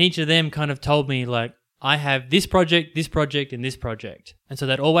 and each of them kind of told me, like, I have this project, and this project. And so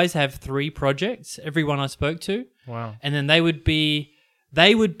they'd always have 3 projects, everyone I spoke to, Wow. and then they would be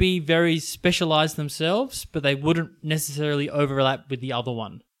very specialized themselves, but they wouldn't necessarily overlap with the other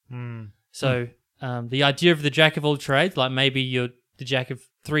one. So the idea of the jack of all trades, like maybe you're the jack of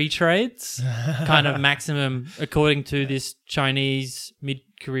 3 trades, kind of maximum according to this Chinese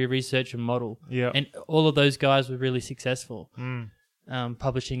mid-career researcher model. Yeah. And all of those guys were really successful,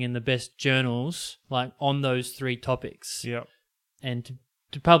 publishing in the best journals, like on those 3 topics. Yeah. And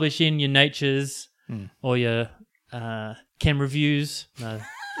to publish in your Natures or your Chem Reviews. No,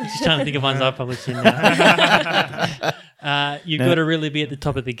 I'm just trying to think of ones I've published in now. You've got to really be at the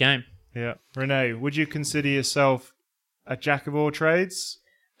top of the game. Yeah. Renee, would you consider yourself a jack of all trades?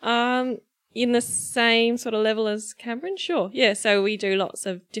 In the same sort of level as Cameron, sure. Yeah, so we do lots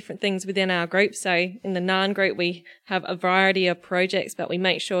of different things within our group. So in the NAN group, we have a variety of projects, but we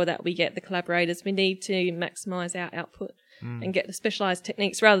make sure that we get the collaborators we need to maximise our output and get the specialised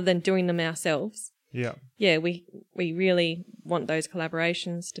techniques rather than doing them ourselves. Yeah. Yeah, we really want those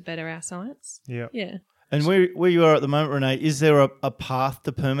collaborations to better our science. Yeah. Yeah. And where you are at the moment, Renee, is there a path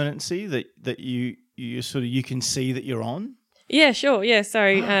to permanency that you can see that you're on? Yeah, sure. Yeah. So,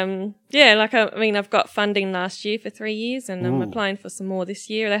 I've got funding last year for 3 years and I'm applying for some more this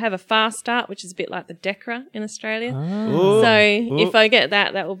year. They have a fast start, which is a bit like the DECRA in Australia. Ooh. So if I get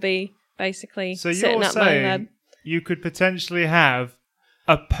that, that will be basically So setting you're up my lab. saying you could potentially have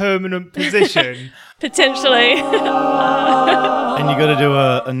a permanent position. Potentially. And you got to do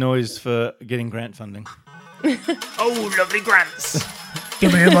a noise for getting grant funding. Oh, lovely grants.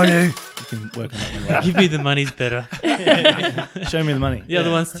 Give me the money. You can work on that one later. Give me the money's better. Show me the money. The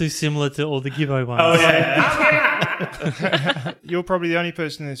other one's too similar to all the Gibbo ones. Oh, yeah. You're probably the only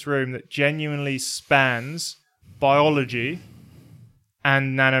person in this room that genuinely spans biology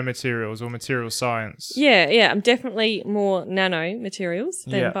and nanomaterials or material science. Yeah, I'm definitely more nano materials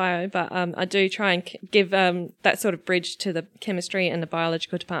than Yeah. bio, but I do try and give that sort of bridge to the chemistry and the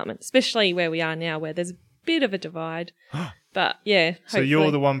biological department, especially where we are now, where there's a bit of a divide. But yeah, So hopefully.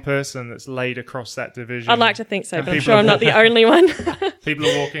 you're the one person that's laid across that division. I'd like to think so, And but I'm people sure I'm not the only one. People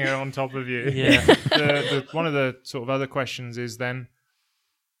are walking on top of you. Yeah. One of the sort of other questions is then,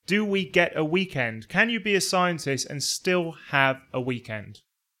 do we get a weekend? Can you be a scientist and still have a weekend?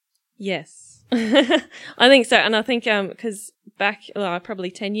 Yes, I think so. And I think because back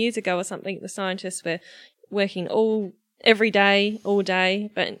probably 10 years ago or something, the scientists were working every day, all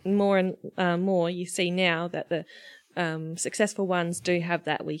day, but more and more you see now that the successful ones do have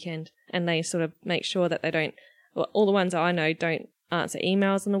that weekend, and they sort of make sure that they don't, well, all the ones I know don't answer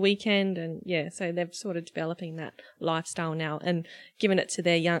emails on the weekend, and so they're sort of developing that lifestyle now and giving it to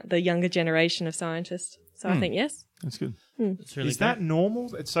the younger generation of scientists. So I think yes. That's good. It's really Is that normal?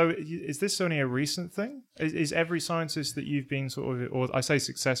 So is this only a recent thing? Is every scientist that you've been sort of, or I say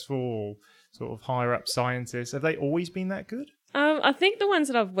successful or sort of higher up scientists, have they always been that good? I think the ones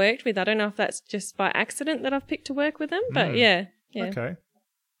that I've worked with, I don't know if that's just by accident that I've picked to work with them, but yeah. Okay.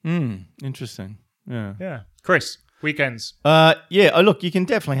 Interesting. Yeah. Yeah. Chris, weekends. Look, you can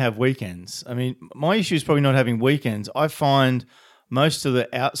definitely have weekends. I mean, my issue is probably not having weekends. I find most of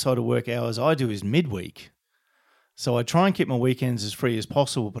the outside of work hours I do is midweek. So I try and keep my weekends as free as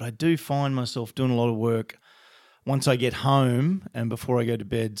possible, but I do find myself doing a lot of work once I get home and before I go to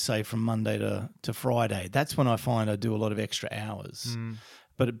bed, say from Monday to Friday. That's when I find I do a lot of extra hours.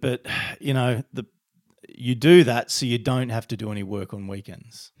 But you know, you do that so you don't have to do any work on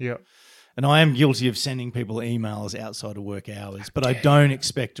weekends. Yeah. And I am guilty of sending people emails outside of work hours, but I don't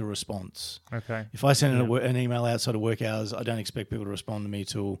expect a response. Okay. If I send an email outside of work hours, I don't expect people to respond to me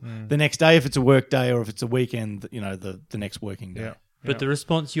till the next day if it's a work day, or if it's a weekend, you know, the next working day. Yeah. But the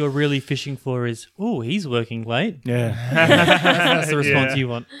response you're really fishing for is, "Oh, he's working late." Yeah. That's the response Yeah. you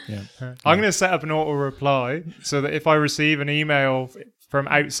want. Yeah. I'm going to set up an auto reply so that if I receive an email from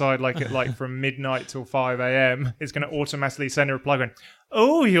outside, like from midnight till 5 a.m., it's going to automatically send a reply going,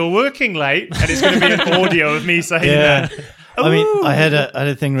 "Oh, you're working late," and it's going to be an audio of me saying that. I mean, I had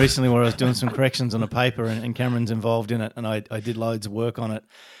a thing recently where I was doing some corrections on a paper, and Cameron's involved in it, and I did loads of work on it,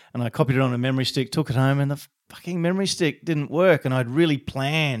 and I copied it on a memory stick, took it home, and the fucking memory stick didn't work, and I'd really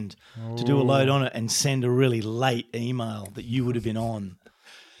planned to do a load on it and send a really late email that you would have been on.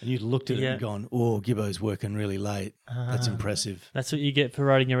 And you'd looked at it and gone, "Oh, Gibbo's working really late. That's impressive." That's what you get for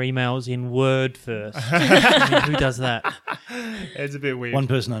writing your emails in Word first. I mean, who does that? It's a bit weird. One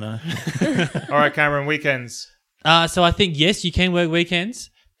person I know. All right, Cameron, weekends. So I think, yes, you can work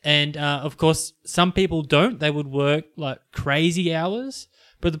weekends. And, of course, some people don't. They would work like crazy hours.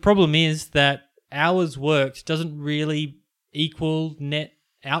 But the problem is that hours worked doesn't really equal net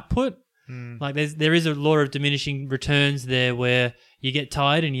output. Like there is a law of diminishing returns there, where you get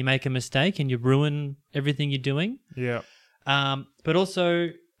tired and you make a mistake and you ruin everything you're doing. Yeah. But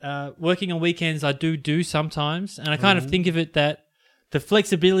also working on weekends I do sometimes, and I kind of think of it that the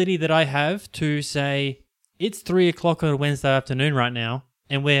flexibility that I have to say it's 3:00 on a Wednesday afternoon right now,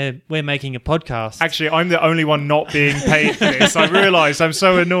 and we're making a podcast. Actually, I'm the only one not being paid for this. I realised I'm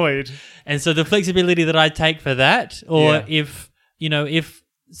so annoyed. And so the flexibility that I take for that, or Yeah. if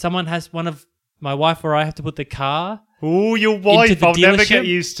someone has my wife or I have to put the car. Ooh, your wife. the I'll never get dealership?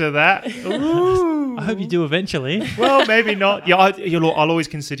 used to that. Ooh. I hope you do eventually. Well, maybe not. Yeah, I'll always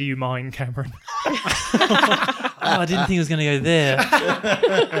consider you mine, Cameron. I didn't think it was going to go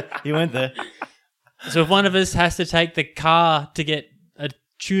there. You went there. So if one of us has to take the car to get a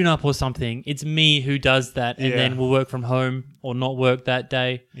tune-up or something, it's me who does that, and Yeah. then we'll work from home or not work that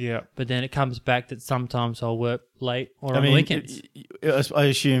day. Yeah. But then it comes back that sometimes I'll work late or on the weekends. I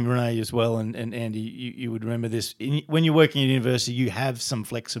assume Renee as well, and Andy, you would remember this. When you're working at university, you have some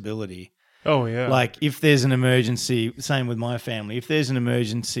flexibility. Oh, yeah. Like if there's an emergency, same with my family. If there's an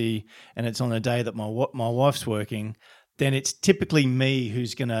emergency and it's on a day that my wife's working, then it's typically me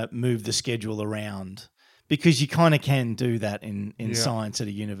who's going to move the schedule around, because you kind of can do that in science at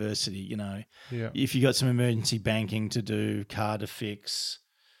a university. You know, if you got some emergency banking to do, car to fix,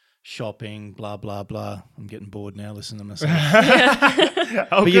 shopping, blah blah blah. I'm getting bored now listening to myself.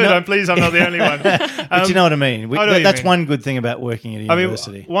 Oh, good. I'm pleased I'm not the only one. But you know what I mean. I know what you That's mean. one good thing about working at a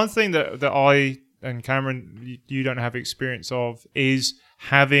university. I mean, one thing that I and Cameron, you don't have experience of, is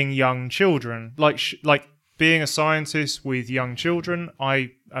having young children. Like being a scientist with young children,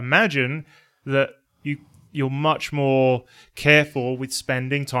 I imagine that you're much more careful with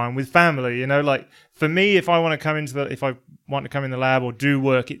spending time with family. You know, like for me, if I want to come into if I want to come in the lab or do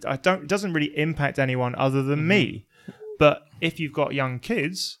work, it doesn't really impact anyone other than me. But if you've got young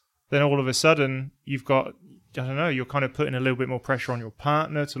kids, then all of a sudden you've got, I don't know, you're kind of putting a little bit more pressure on your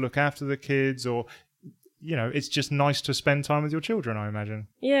partner to look after the kids, or, you know, it's just nice to spend time with your children, I imagine.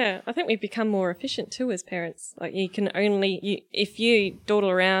 Yeah, I think we've become more efficient too as parents. Like you can only, if you dawdle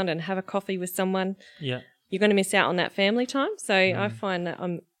around and have a coffee with someone, Yeah. you're going to miss out on that family time. So I find that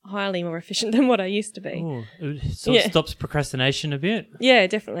I'm highly more efficient than what I used to be. Ooh, it sort of stops procrastination a bit. Yeah,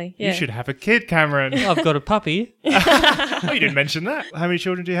 definitely. Yeah. You should have a kid, Cameron. I've got a puppy. Oh, you didn't mention that. How many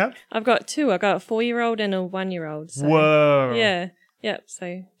children do you have? I've got two. I've got a 4-year-old and a 1-year-old. So, Whoa. Yeah. Yep.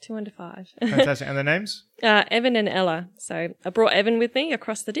 So 2 under 5. Fantastic. And the names? Evan and Ella. So I brought Evan with me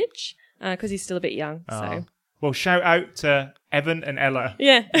across the ditch because he's still a bit young. So Well, shout out to Evan and Ella.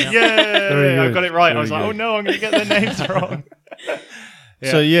 yeah. Yay! I good. got it right. I Very was like, good. oh no, I'm going to get their names wrong.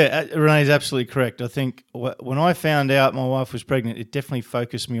 So Renee's absolutely correct. I think when I found out my wife was pregnant, it definitely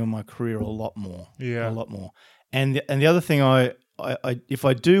focused me on my career a lot more. Yeah. A lot more. And the other thing, I if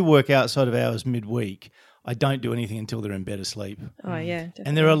I do work outside of hours midweek, I don't do anything until they're in bed asleep. Oh yeah. Definitely.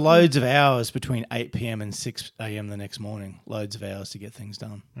 And there are loads of hours between 8 p.m. and 6 a.m. the next morning. Loads of hours to get things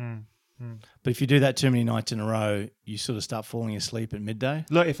done. But if you do that too many nights in a row, you sort of start falling asleep at midday.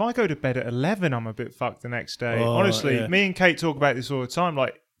 Look, if I go to bed at 11, I'm a bit fucked the next day. Oh, Honestly, yeah. me and Kate talk about this all the time.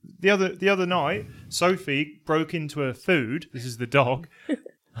 Like the other night, Sophie broke into her food. This is the dog.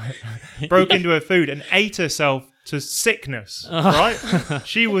 Broke into her food and ate herself to sickness, right?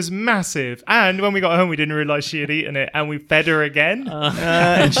 She was massive. And when we got home, we didn't realise she had eaten it, and we fed her again.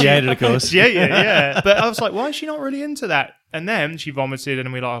 And she ate it, of course. Yeah. But I was like, why is she not really into that? And then she vomited,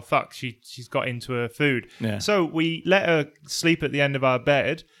 and we were like, oh, fuck, she's got into her food. Yeah. So we let her sleep at the end of our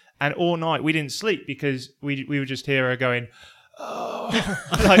bed, and all night we didn't sleep because we would just hear her going, she I've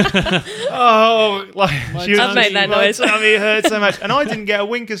made that noise. My tummy hurt so much, and I didn't get a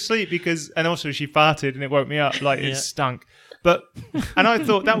wink of sleep and also she farted and it woke me up, like it stunk. And I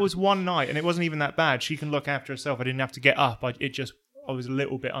thought that was one night, and it wasn't even that bad. She can look after herself. I didn't have to get up. I was a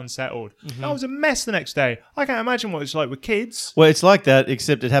little bit unsettled. I was a mess the next day. I can't imagine what it's like with kids. Well, it's like that,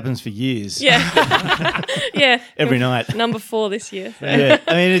 except it happens for years. Yeah. Yeah. Every night. Number 4 this year. So. Yeah,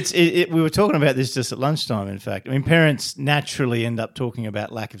 I mean, we were talking about this just at lunchtime, in fact. I mean, parents naturally end up talking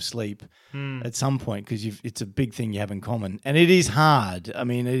about lack of sleep at some point because it's a big thing you have in common. And it is hard. I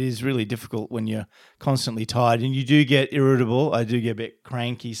mean, it is really difficult when you're constantly tired, and you do get irritable. I do get a bit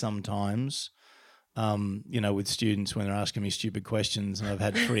cranky sometimes, with students when they're asking me stupid questions and I've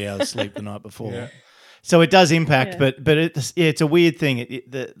had 3 hours sleep the night before. Yeah. So it does impact, Yeah. but it's a weird thing.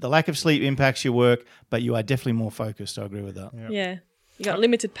 The lack of sleep impacts your work, but you are definitely more focused. I agree with that. Yeah. You got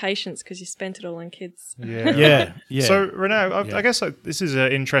limited patience because you spent it all on kids. Yeah. Yeah. So, Renee, I guess this is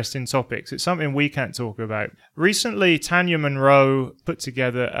an interesting topic. It's something we can't talk about. Recently, Tanya Monroe put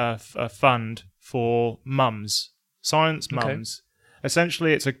together a fund for mums, science mums.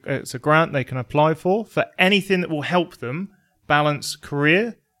 Essentially, it's a grant they can apply for anything that will help them balance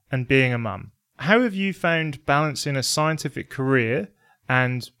career and being a mum. How have you found balancing a scientific career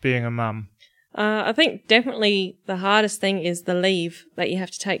and being a mum? I think definitely the hardest thing is the leave that you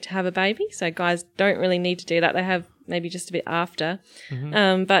have to take to have a baby. So guys don't really need to do that. They have maybe just a bit after.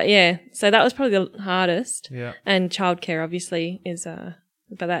 But yeah, so that was probably the hardest. Yeah. And childcare obviously is,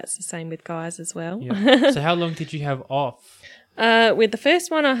 but that's the same with guys as well. Yeah. So how long did you have off? With the first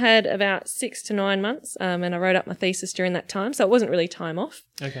one, I had about 6 to 9 months, and I wrote up my thesis during that time. So it wasn't really time off.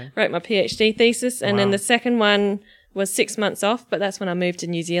 Okay. Wrote my PhD thesis, and then the second one was 6 months off, but that's when I moved to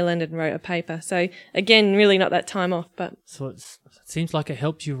New Zealand and wrote a paper. So again, really not that time off, but So it seems like it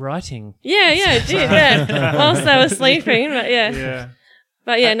helped you writing. yeah, it did, yeah. Whilst they were sleeping, but yeah. Yeah.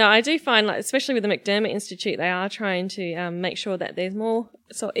 But yeah, no, I do find, like, especially with the McDermott Institute, they are trying to make sure that there's more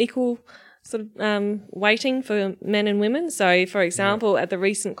sort of equal sort of weighting for men and women. So, for example, at the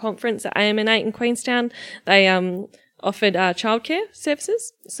recent conference at AMN8 in Queenstown, they offered childcare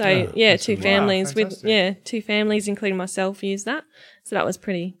services. So, two families fantastic. 2 families, including myself, used that. So that was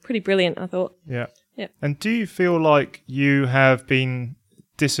pretty brilliant, I thought. Yeah. Yeah. And do you feel like you have been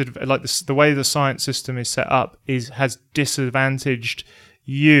the way the science system is set up has disadvantaged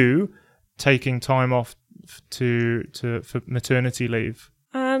you taking time off for maternity leave?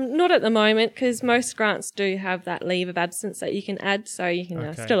 Not at the moment, because most grants do have that leave of absence that you can add, so you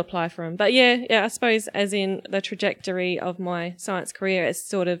can still apply for them. But yeah, I suppose as in the trajectory of my science career, it's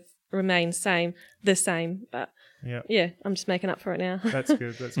sort of remained the same. But yeah, I'm just making up for it now. That's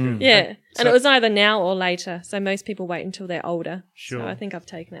good. That's good. Yeah, and it was either now or later. So most people wait until they're older. Sure. So I think I've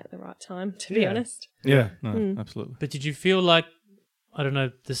taken it at the right time, to be honest. Yeah, no, absolutely. But did you feel like I don't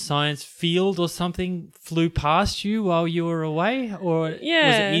know, the science field or something flew past you while you were away, or was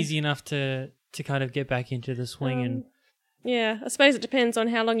Yeah. it easy enough to kind of get back into the swing and? Yeah, I suppose it depends on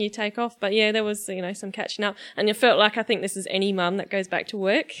how long you take off. But yeah, there was, some catching up. And you felt like, I think this is any mum that goes back to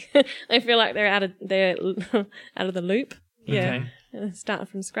work. They feel like they're out of the loop. Yeah. Starting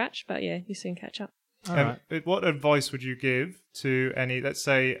from scratch. But yeah, you soon catch up. All right. What advice would you give to any, let's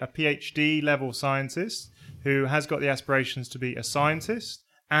say, a PhD level scientist who has got the aspirations to be a scientist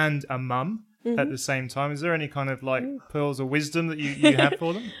and a mum at the same time? Is there any kind of like pearls of wisdom that you have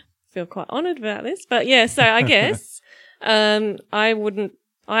for them? Feel quite honoured about this. But yeah, so I guess I've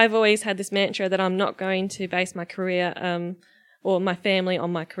always had this mantra that I'm not going to base my career or my family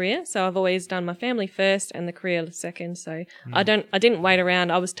on my career. So I've always done my family first and the career second. So I didn't wait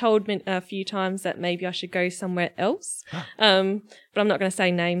around. I was told a few times that maybe I should go somewhere else. But I'm not going to say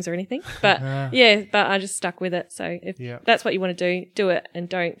names or anything. But but I just stuck with it. So if that's what you want to do it and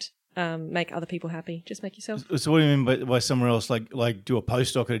don't make other people happy. Just make yourself. So what do you mean by somewhere else? Like do a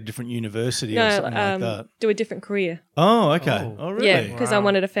postdoc at a different university or something like that? Do a different career. Oh, okay. Oh, really? Yeah, because I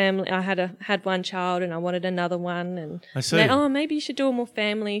wanted a family. I had one child and I wanted another one. And I see. Maybe you should do a more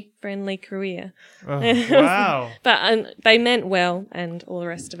family-friendly career. Oh, wow. But they meant well and all the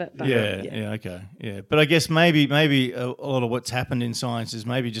rest of it. But, Yeah, okay. Yeah. But I guess maybe a lot of what's happened in science is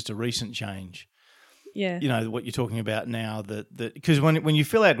maybe just a recent change. Yeah. What you're talking about now, that because when you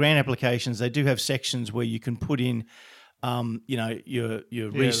fill out grant applications, they do have sections where you can put in, your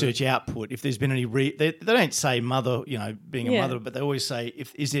research output. If there's been any, they don't say mother, being a mother, but they always say,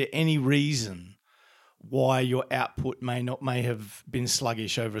 is there any reason why your output may have been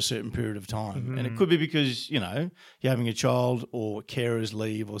sluggish over a certain period of time, and it could be because you're having a child or carers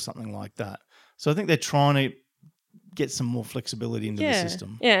leave or something like that. So I think they're trying to get some more flexibility into the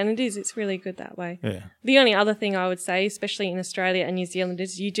system. Yeah, and it's really good that way. Yeah. The only other thing I would say, especially in Australia and New Zealand,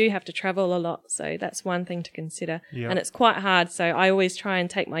 is you do have to travel a lot. So that's one thing to consider. Yeah. And it's quite hard. So I always try and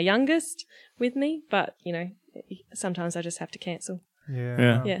take my youngest with me, but, sometimes I just have to cancel.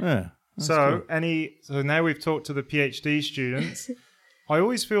 Yeah. So now we've talked to the PhD students. I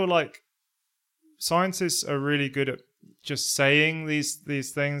always feel like scientists are really good at just saying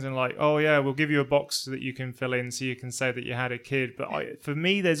these things and like, oh yeah, we'll give you a box that you can fill in so you can say that you had a kid. But for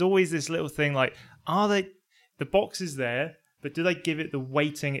me, there's always this little thing like, the box is there, but do they give it the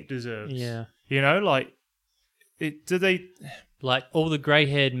weighting it deserves? Yeah. Do they... Like all the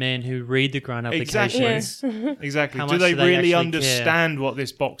grey-haired men who read the grant applications. Exactly. How Do much they do they really actually understand what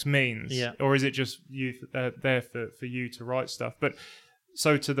this box means? Yeah. Or is it just you there for you to write stuff? But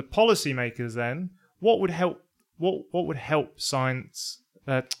so to the policymakers then, what would help? What would help science?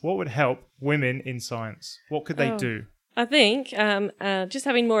 What would help women in science? What could they do? I think just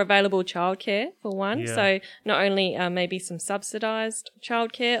having more available childcare for one. Yeah. So not only maybe some subsidised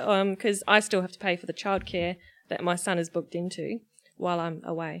childcare, because I still have to pay for the childcare that my son is booked into while I'm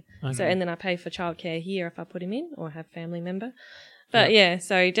away. Okay. So and then I pay for childcare here if I put him in or have a family member. But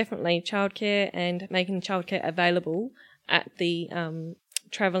so definitely childcare and making childcare available at the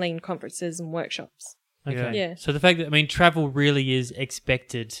travelling conferences and workshops. Okay. Yeah. So the fact that, travel really is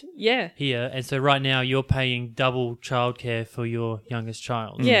expected Yeah. here. And so right now you're paying double childcare for your youngest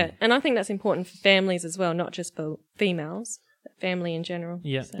child. Yeah, and I think that's important for families as well, not just for females, but family in general.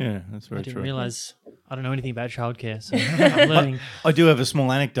 Yeah. So. Yeah, that's very I didn't true. realise I don't know anything about childcare, so I'm learning. I do have a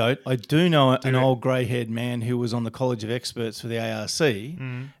small anecdote. I do know an old grey-haired man who was on the College of Experts for the ARC,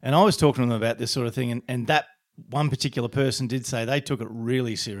 and I was talking to them about this sort of thing, and that one particular person did say they took it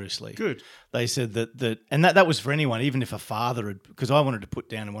really seriously. Good. They said that was for anyone, even if a father had, because I wanted to put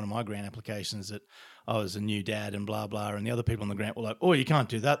down in one of my grant applications that I was a new dad and blah, blah, and the other people on the grant were like, oh, you can't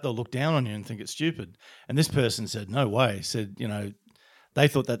do that. They'll look down on you and think it's stupid. And this person said, no way. Said, they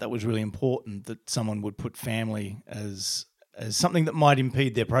thought that was really important, that someone would put family as something that might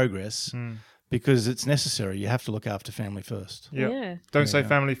impede their progress because it's necessary. You have to look after family first. Yep. Yeah. Don't say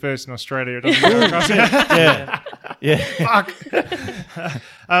family first in Australia. It doesn't work. Yeah. Fuck.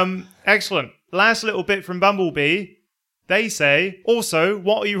 Excellent. Last little bit from Bumblebee. They say, also,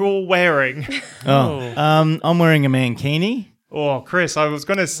 what are you all wearing? I'm wearing a mankini. Oh, Chris, I was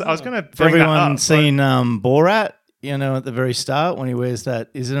gonna Has bring that everyone up. seen Borat? At the very start when he wears that.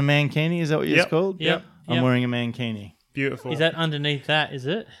 Is it a mankini? Is that what it's called? Yep. I'm wearing a mankini. Beautiful. Is that underneath that, is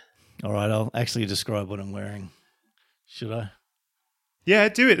it? All right, I'll actually describe what I'm wearing. Should I? Yeah,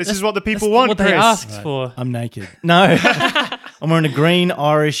 do it. This is what the people want, what Chris. they asked for. I'm naked. No. I'm wearing a green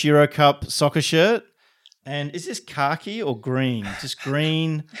Irish Eurocup soccer shirt. And is this khaki or green? Just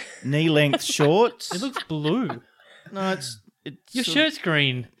green knee-length shorts. It looks blue. No, it's Your shirt's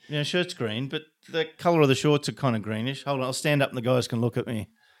green. Yeah, shirt's green, but the colour of the shorts are kind of greenish. Hold on, I'll stand up and the guys can look at me.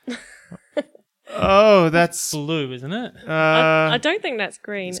 Oh, that's Blue, isn't it? I don't think that's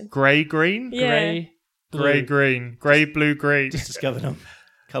green. grey green. Yeah. Grey. Grey Blue. green. Grey blue green. Just discovered I'm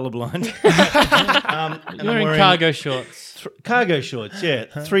colourblind. And You're I'm in wearing cargo shorts. cargo shorts, yeah.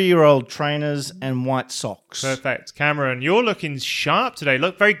 3-year-old trainers and white socks. Perfect, Cameron. You're looking sharp today.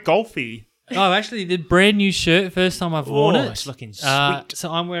 Look very golfy. Oh, actually, the brand new shirt. First time I've worn it. It's looking sweet. So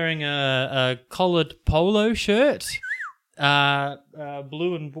I'm wearing a collared polo shirt,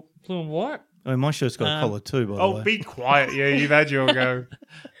 blue and white. Oh, my shirt's got a collar too, by the Oh, way. be quiet. Yeah, you've had your go.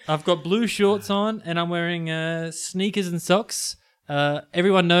 I've got blue shorts on, and I'm wearing sneakers and socks.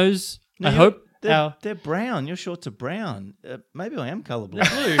 Everyone knows. No, I hope. They're brown. Your shorts are brown. Maybe I am colourblind.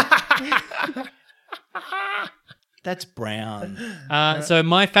 Blue. That's brown. So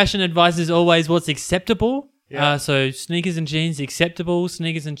my fashion advice is always what's acceptable. Yeah. So sneakers and jeans acceptable,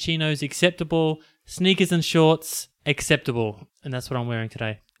 sneakers and chinos acceptable, sneakers and shorts acceptable, and that's what I'm wearing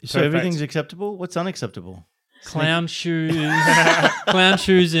today. So Perfect. everything's acceptable? What's unacceptable? Clown shoes, clown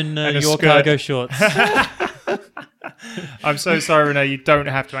shoes, and a your skirt. cargo shorts. I'm so sorry, Renee. You don't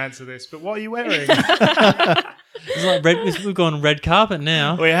have to answer this, but what are you wearing? It's like we've gone red carpet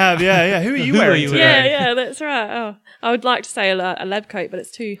now. We have, yeah. Who are you Who are wearing you today? Yeah, that's right. Oh, I would like to say a lab coat, but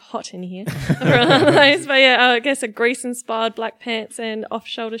it's too hot in here for one of those. But yeah, I guess a grease-inspired black pants and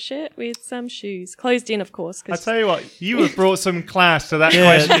off-shoulder shirt with some shoes, closed in, of course. I 'Cause tell you what, you have brought some class to that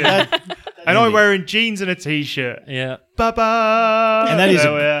question. that- And I'm wearing jeans and a t-shirt. Yeah. Ba-ba! and that is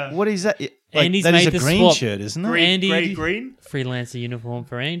There we are. what is that? Andy's that is made a the green swap. shirt, isn't it? Green, Andy- green? Freelancer uniform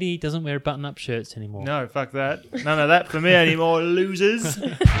for Andy. He doesn't wear button-up shirts anymore. No, fuck that. None of that for me anymore, losers.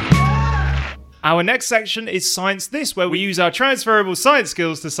 Our next section is Science This, where we use our transferable science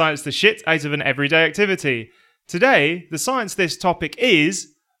skills to science the shit out of an everyday activity. Today, the Science This topic is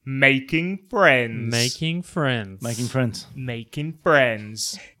making friends. Making friends. Making friends. Making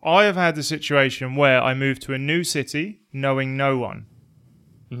friends. I have had the situation where I moved to a new city knowing no one.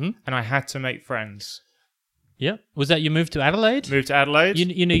 Mhm. And I had to make friends. Yeah. Was that you moved to Adelaide? Moved to Adelaide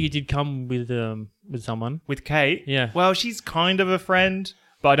You know you did come with someone. with Kate. Yeah. Well, she's kind of a friend,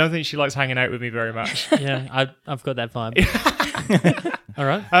 but I don't think she likes hanging out with me very much. Yeah, I've got that vibe. All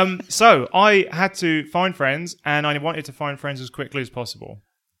right. So I had to find friends, and I wanted to find friends as quickly as possible.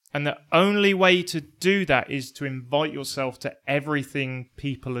 And the only way to do that is to invite yourself to everything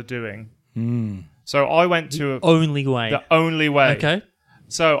people are doing. So I went to Only way. the only way. Okay.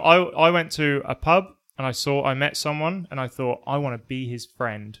 So I went to a pub and I met someone and I thought, I want to be his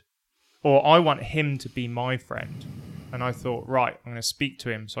friend, or I want him to be my friend. And I thought, right, I'm going to speak to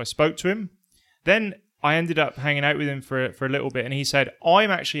him. So I spoke to him. Then I ended up hanging out with him for a little bit, and he said, I'm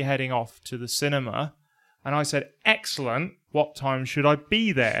actually heading off to the cinema. And I said, excellent. What time should I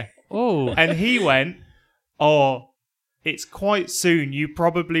be there? Oh. And he went, oh, it's quite soon. You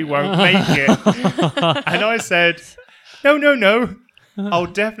probably won't make it. And I said, no. I'll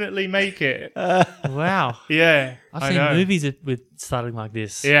definitely make it. Wow. Yeah, I've I seen know. movies with starting like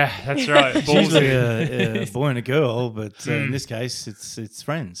this. Yeah, that's right. Usually Ballsy. a boy and a girl, but in this case, it's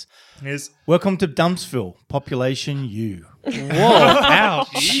friends. Is Welcome to Dumpsville, population U. Whoa. Ouch.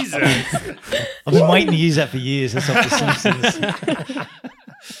 Jesus. I've been waiting to use that for years. That's off The Simpsons.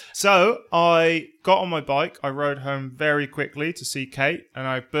 So I got on my bike. I rode home very quickly to see Kate, and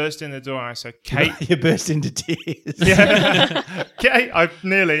I burst in the door and I said, Kate, You burst into tears. Kate,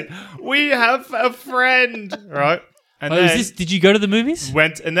 we have a friend, right? And Oh, then did you go to the movies?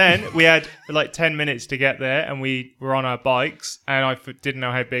 and then we had like 10 minutes to get there, and we were on our bikes, and I didn't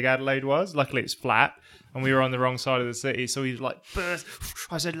know how big Adelaide was. Luckily, it's flat, and we were on the wrong side of the city. So he was like, burst.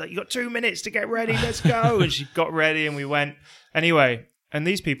 I said, like, you got 2 minutes to get ready. Let's go. And she got ready, and we went. Anyway, and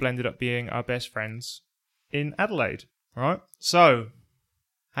these people ended up being our best friends in Adelaide, right? So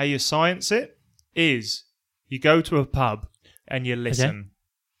how you science it is you go to a pub and you listen. Okay.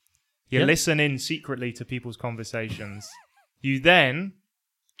 You Yep. listen in secretly to people's conversations. You then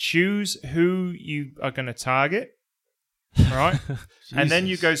choose who you are going to target, right? And then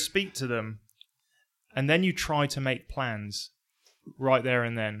you go speak to them. And then you try to make plans right there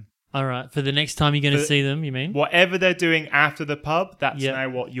and then. All right. For the next time you're going to But- see them, you mean? Whatever they're doing after the pub, that's Yep. now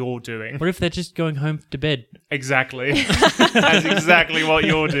what you're doing. What if they're just going home to bed? Exactly. That's exactly what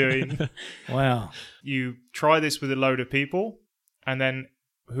you're doing. Wow. You try this with a load of people, and then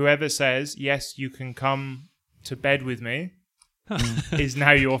whoever says, yes, you can come to bed with me, is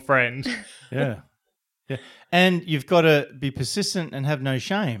now your friend. Yeah. Yeah. And you've got to be persistent and have no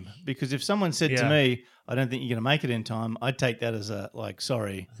shame, because if someone said to Yeah. me, I don't think you're going to make it in time, I'd take that as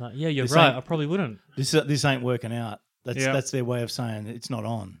sorry, It's like, yeah, you're This right. ain't- I probably wouldn't. this ain't working out. That's their way of saying it's not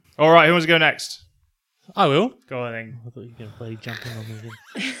on. All right, who wants to go next? I will. Go on then. I thought you were going to play jumping on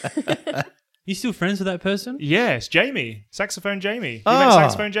me again. You still friends with that person? Yes, Jamie. Saxophone Jamie. You Oh. met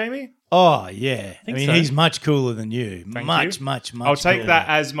Saxophone Jamie? Oh yeah, I think mean so. he's much cooler than you. Thank much, you. much. I'll take cooler. that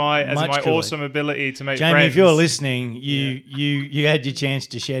as my Much cooler. awesome ability to make Jamie, friends. if you're listening, you had your chance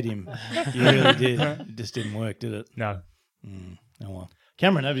to shed him. You really did. It just didn't work, did it? No. Oh well.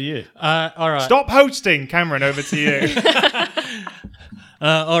 Cameron, over to you. All right. Stop hosting, Cameron, over to you.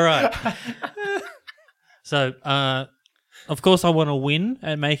 All right. So, of course, I want to win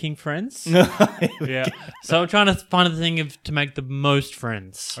at making friends. Yeah. So I'm trying to find a thing to make the most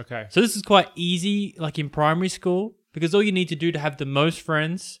friends. Okay. So this is quite easy, like in primary school, because all you need to do to have the most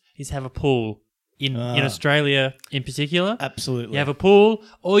friends is have a pool. In Australia, in particular, Absolutely. you have a pool,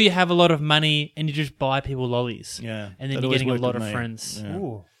 or you have a lot of money, and you just buy people lollies. Yeah. And then That you're always getting a worked lot with of me. friends. Yeah.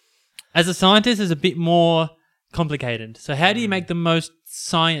 Ooh. As a scientist, it's a bit more complicated. So how do you make the most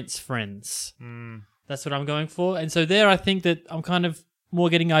science friends? That's what I'm going for. And so there I think that I'm kind of more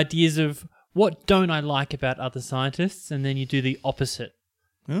getting ideas of what don't I like about other scientists, and then you do the opposite.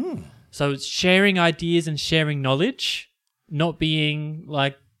 Ooh. So it's sharing ideas and sharing knowledge, not being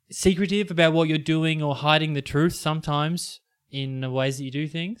like secretive about what you're doing or hiding the truth sometimes in the ways that you do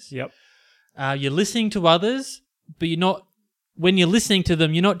things. Yep. You're listening to others, but you're not, when you're listening to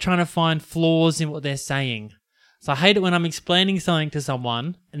them, you're not trying to find flaws in what they're saying. So I hate it when I'm explaining something to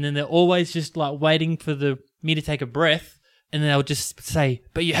someone and then they're always just like waiting for me to take a breath, and then they'll just say,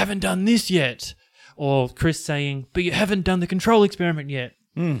 but you haven't done this yet. Or Chris saying, but you haven't done the control experiment yet.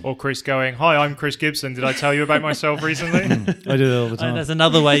 Or Chris going, "Hi, I'm Chris Gibson. Did I tell you about myself recently?" I do that all the And time. that's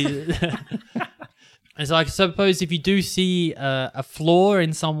another way. And so I suppose if you do see a flaw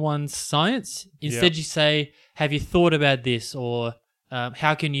in someone's science, instead you say, have you thought about this? Or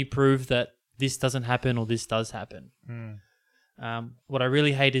how can you prove that this doesn't happen or this does happen? What I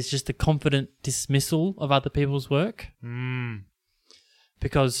really hate is just the confident dismissal of other people's work.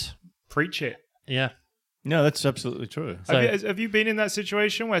 Because, Preach it. yeah. No, that's absolutely true. So- Have you been in that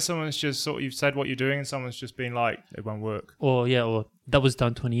situation where someone's just sort of, you've said what you're doing and someone's just been like, it won't work? Or that was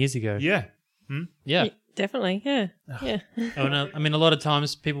done 20 years ago. Yeah. Yeah. Definitely. Yeah. Yeah. I mean, a lot of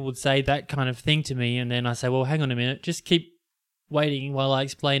times people would say that kind of thing to me, and then I say, well, hang on a minute, just keep waiting while I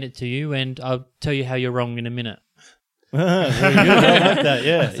explain it to you, and I'll tell you how you're wrong in a minute. Very good. I like that.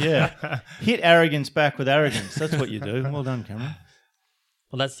 Yeah. Hit arrogance back with arrogance. That's what you do. Well done, Cameron.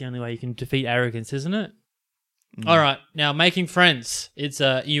 Well, that's the only way you can defeat arrogance, isn't it? All right. Now, making friends. It's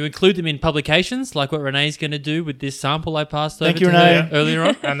you include them in publications, like what Renee's going to do with this sample I passed over Thank you, to Renee. her earlier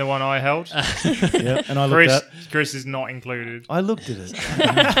on. And the one I held. Yeah, and I looked Chris is not included. at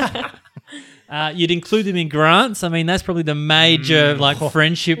it. You'd include them in grants. I mean, that's probably the major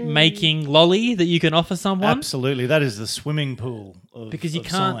friendship-making lolly that you can offer someone. Absolutely. That is the swimming pool of, Because you of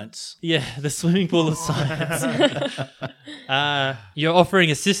can't- science. Yeah, the swimming pool of science. You're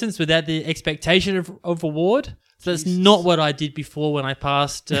offering assistance without the expectation of reward. So that's not what I did before when I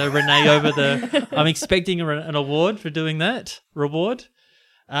passed Renee over the... I'm expecting an award for doing that. Reward.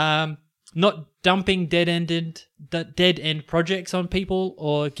 Not dumping dead-end projects on people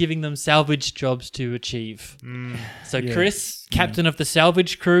or giving them salvage jobs to achieve. So Chris, captain of the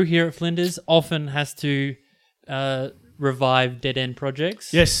salvage crew here at Flinders, often has to revive dead-end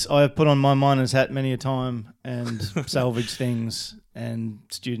projects. Yes, I have put on my miner's hat many a time and salvaged things, and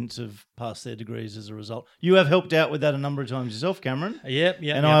students have passed their degrees as a result. You have helped out with that a number of times yourself, Cameron. Yep.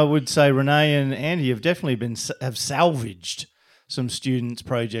 And I would say Renee and Andy have definitely have salvaged some students'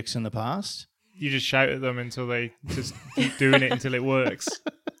 projects in the past. You just shout at them until they just keep doing it until it works.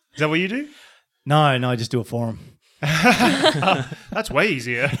 Is that what you do? No, I just do it for them. That's way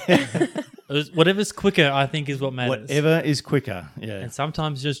easier. Whatever's quicker, I think, is what matters. Whatever is quicker. Yeah. And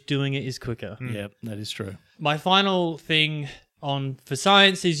sometimes just doing it is quicker. Yeah, that is true. My final thing for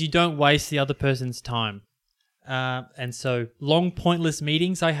science is you don't waste the other person's time. And so long, pointless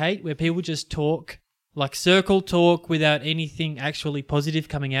meetings I hate, where people just talk, like circle talk without anything actually positive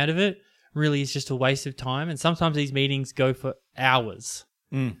coming out of it, really is just a waste of time. And sometimes these meetings go for hours.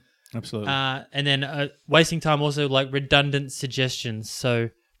 Absolutely. And then wasting time also like redundant suggestions. So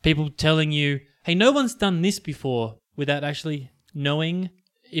people telling you, hey, no one's done this before, without actually knowing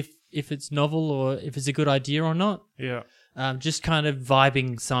if it's novel or if it's a good idea or not. Yeah. Just kind of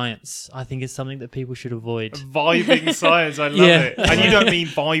vibing science, I think, is something that people should avoid. Vibing science, I love Yeah. it. And you don't mean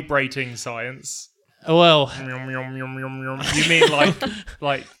vibrating science. Well, You mean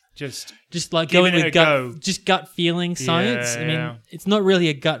like just just like Giving going it with a go. gut feeling science. Yeah, I mean, yeah. it's not really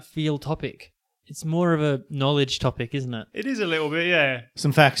a gut feel topic. it's more of a knowledge topic, isn't it? It is a little bit, yeah.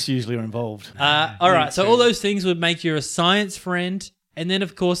 Some facts usually are involved. All right. So all those things would make you a science friend. And then,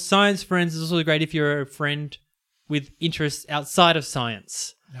 of course, science friends is also great if you're a friend with interests outside of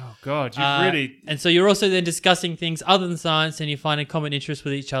science. Oh, God, you really... And so you're also then discussing things other than science and you find a common interest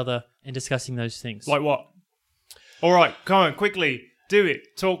with each other and discussing those things. Like what? All right, come on, quickly. Do it.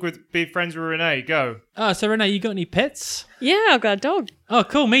 Be friends with Renee. Go. Oh, so Renee, you got any pets? Yeah, I've got a dog. Oh,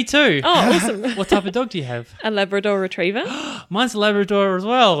 cool. Me too. Oh, awesome. What type of dog do you have? A Labrador Retriever. Mine's a Labrador as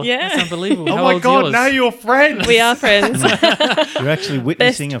well. Yeah. That's unbelievable. Oh How my old's God, yours? now you're friends. We are friends. You're actually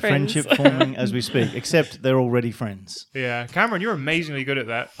witnessing Best a friendship forming as we speak, except they're already friends. Yeah, Cameron, you're amazingly good at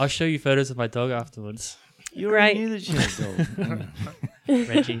that. I'll show you photos of my dog afterwards. You Great. already knew that she had a dog.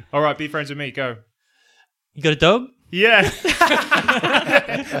 Reggie. All right, be friends with me. Go. You got a dog? Yeah.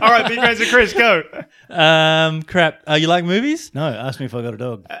 All right, be friends with Chris. Go. Crap. You like movies? No, ask me if I got a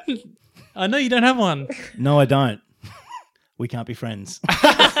dog. I know you don't have one. No, I don't. We can't be friends.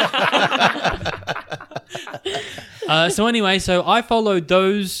 So anyway, so I followed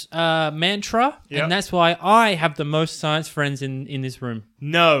those mantra, Yep. and that's why I have the most science friends in this room.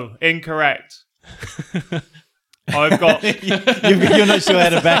 No, incorrect. I've got... You're not sure how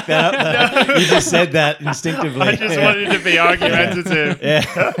to back that up, though. You just said that instinctively. I just wanted to be argumentative.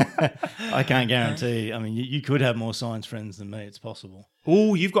 Yeah. I can't guarantee. I mean, you could have more science friends than me. It's possible.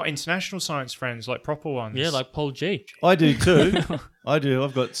 Oh, you've got international science friends, like proper ones. Yeah, like Paul G. I do too. I do.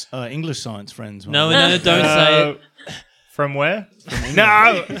 I've got English science friends. No, don't say it. From where?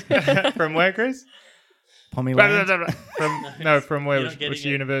 No. From where, Chris? Pommy Land. From where? You're not getting Which it.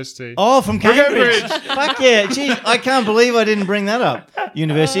 university? Oh, from Cambridge. Cambridge. Fuck yeah. Geez, I can't believe I didn't bring that up.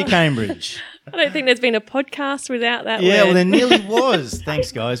 University of Cambridge. I don't think there's been a podcast without that Yeah, word. well, there nearly was.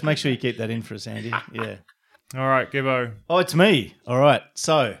 Thanks, guys. Make sure you keep that in for us, Andy. Yeah. All right, Gibbo. Oh, it's me. All right.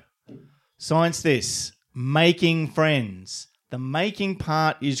 So, science this. Making friends. The making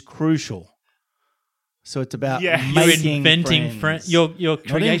part is crucial. So it's about Yeah. You're making inventing friends. You're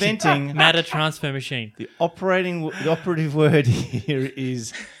creating inventing. matter transfer machine. The operative word here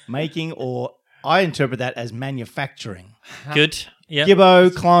is making, or I interpret that as manufacturing. Good. Yep.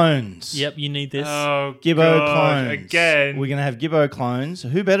 Gibbo clones. Yep. You need this. Oh, Gibbo God, clones. again. We're going to have Gibbo clones.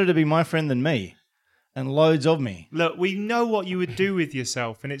 Who better to be my friend than me? And loads of me. Look, we know what you would do with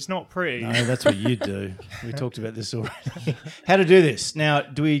yourself, and it's not pretty. No, that's what you do. We talked about this already. How to do this. Now,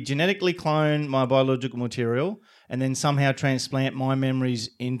 do we genetically clone my biological material and then somehow transplant my memories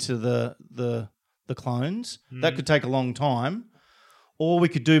into the clones? That could take a long time. Or we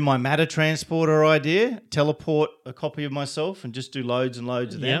could do my matter transporter idea, teleport a copy of myself and just do loads and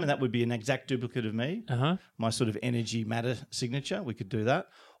loads of them, Yep. and that would be an exact duplicate of me. Uh-huh. My sort of energy matter signature. We could do that.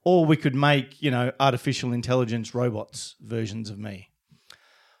 Or we could make, artificial intelligence robots versions of me.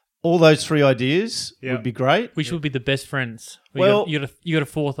 All those three ideas Yeah. would be great. Which would be the best friends? Well- you got a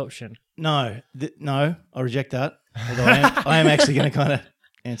fourth option. No, no, I reject that. Although I am actually going to kind of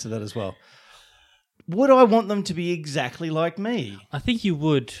answer that as well. Would I want them to be exactly like me? I think you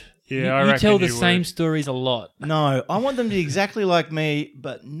would. Yeah, I you reckon tell the you same would. stories a lot. No, I want them to be exactly like me,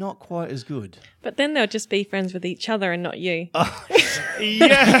 but not quite as good. But then they'll just be friends with each other and not you.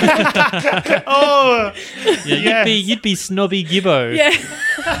 Yeah. Oh. Yeah, Yes. you'd be snobby Gibbo. Yeah.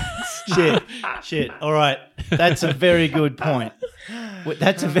 Shit. All right. That's a very good point.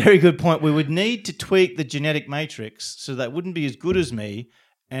 That's a very good point. We would need to tweak the genetic matrix so that wouldn't be as good as me,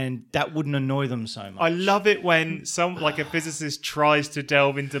 and that wouldn't annoy them so much. I love it when a physicist tries to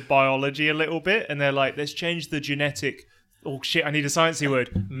delve into biology a little bit, and they're like, "Let's change the genetic." Oh shit! I need a sciencey word.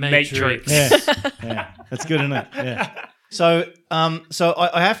 Matrix. Yeah, that's good, isn't it? Yeah. So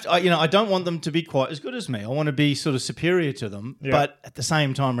I have to. I don't want them to be quite as good as me. I want to be sort of superior to them, Yeah. but at the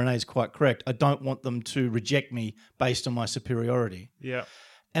same time, Renee's quite correct. I don't want them to reject me based on my superiority. Yeah.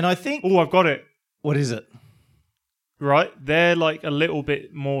 And I think, Oh, I've got it. what is it? Right, they're like a little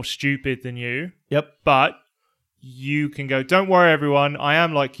bit more stupid than you, Yep. but you can go, "Don't worry, everyone. I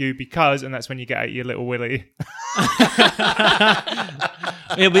am like you because," and that's when you get out your little willy.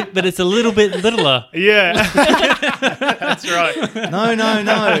 Yeah, but it's a little bit littler. Yeah, that's right.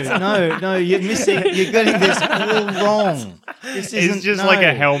 No. You're missing. You're getting this all wrong. This isn't It's just like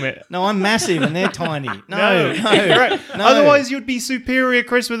a no. helmet. No, I'm massive and they're tiny. No. Correct. No. Otherwise, you'd be superior,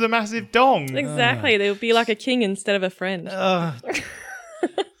 Chris, with a massive dong. Exactly. They'll be like a king instead of a friend.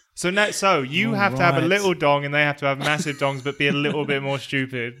 So you have to have a right. little dong, and they have to have massive dongs, but be a little bit more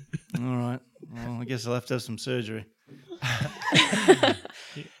stupid. All right. Well, I guess I'll have to have some surgery.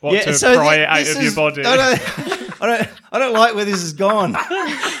 What to so pry thi- it out this of your is- body? I don't like where this has gone.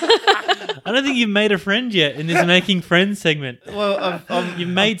 I I don't think you've made a friend yet in this making friends segment. Well, You've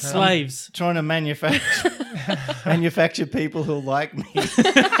made slaves. trying to manufacture people who'll like me,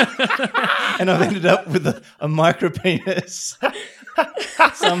 and I've ended up with a micro penis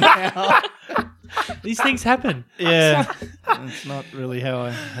somehow. These things happen. Yeah, it's not really how I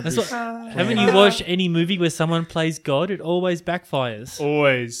had That's this. what, haven't you watched any movie where someone plays God? It always backfires.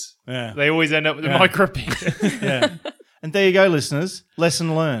 Always. Yeah. They always end up with a micro penis. Yeah. And there you go, listeners.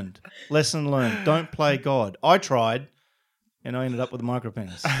 Lesson learned. Lesson learned. Don't play God. I tried, and I ended up with a micro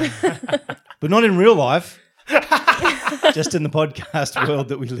penis, but not in real life. Just in the podcast world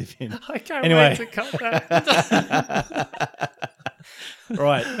that we live in. I can't Anyway. wait to cut that.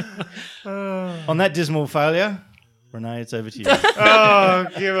 Right. On that dismal failure, Renee, it's over to you. Oh,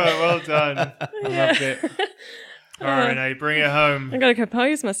 give it. Well done. I loved it. All right, Renee, bring it home. I've got to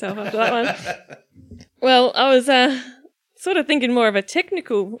compose myself after that one. Well, I was sort of thinking more of a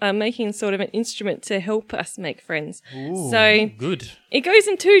technical, making sort of an instrument to help us make friends. So Good. it goes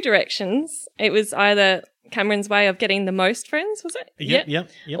in two directions. It was either Cameron's way of getting the most friends, was it? Yep.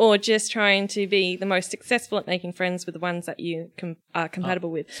 Or just trying to be the most successful at making friends with the ones that you are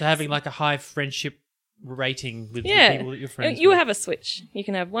compatible with. So having like a high friendship rating with the Yeah. people that you're friends You with. have a switch. You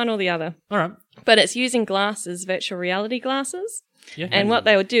can have one or the other. All right. But it's using glasses, virtual reality glasses. Yeah. And what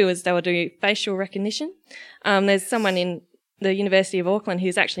they will do is they will do facial recognition. There's someone in the University of Auckland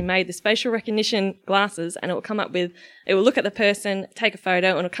who's actually made this facial recognition glasses, and it will look at the person, take a photo,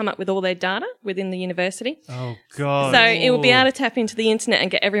 and it'll come up with all their data within the university. Oh, God. So it will be able to tap into the internet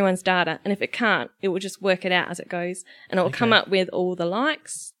and get everyone's data. And if it can't, it will just work it out as it goes. And it will come up with all the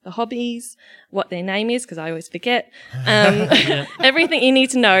likes, the hobbies, what their name is, because I always forget. Everything you need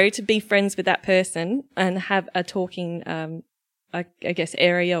to know to be friends with that person and have a talking, I guess,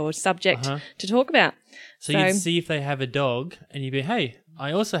 area or subject to talk about. So you'd see if they have a dog and you'd be, hey,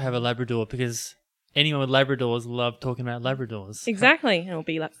 I also have a Labrador, because anyone with Labradors love talking about Labradors. Exactly. And it'll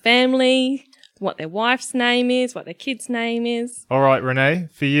be like family, what their wife's name is, what their kid's name is. All right, Renee,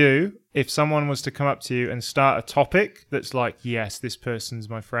 for you, if someone was to come up to you and start a topic that's like, yes, this person's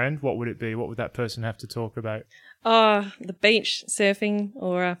my friend, what would it be? What would that person have to talk about? Oh, the beach, surfing,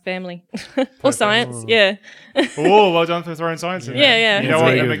 or family. Or science, yeah. Oh, well done for throwing science in there. Yeah. You don't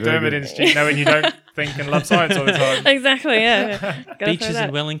want the Very good, very McDermott good. Institute knowing you don't think and love science all the time. Exactly, yeah. Gotta throw Beaches that.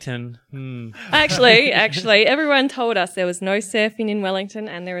 in Wellington. Actually, everyone told us there was no surfing in Wellington,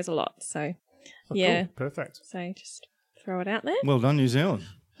 and there is a lot. So, yeah. Cool. Perfect. So just throw it out there. Well done, New Zealand.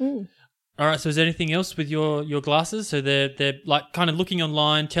 All right, so is there anything else with your glasses? So they're like kind of looking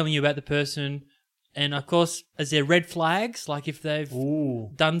online, telling you about the person. And of course, is there red flags? Like if they've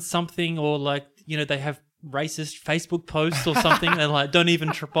done something, or like, they have racist Facebook posts or something, they're like, don't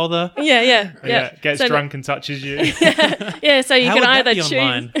even bother. Yeah. Gets So- drunk and touches you. Yeah, so you How can would either that be choose.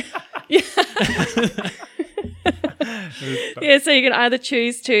 online? Yeah, so you can either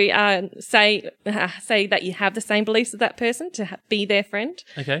choose to say that you have the same beliefs as that person to be their friend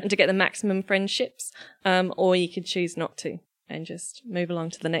Okay. and to get the maximum friendships, or you could choose not to and just move along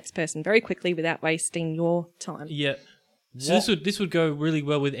to the next person very quickly without wasting your time. Yeah. So this would go really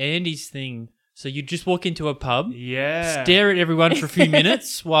well with Andy's thing. So you just walk into a pub, Yeah. stare at everyone for a few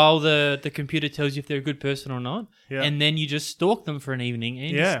minutes while the computer tells you if they're a good person or not, Yeah. and then you just stalk them for an evening,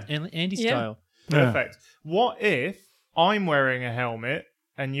 Andy Yeah. style. Perfect. What if I'm wearing a helmet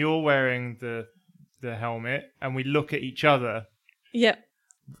and you're wearing the helmet and we look at each other? Yep.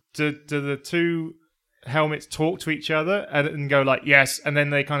 Do the two helmets talk to each other and go like, yes, and then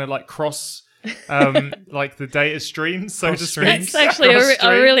they kind of like cross like the data streams, so to speak? That's actually, Cross I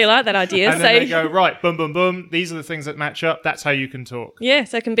streams. really like that idea. And then they go, right, boom, boom, boom. These are the things that match up. That's how you can talk. yeah,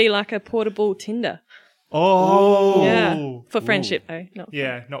 so it can be like a portable Tinder. Oh. Yeah. For friendship, though. Not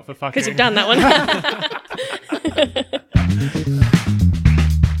Yeah, not for fucking. because you've done that one.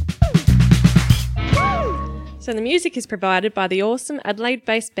 So the music is provided by the awesome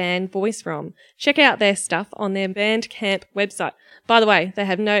Adelaide-based band Voice Rom. Check out their stuff on their Bandcamp website. By the way, they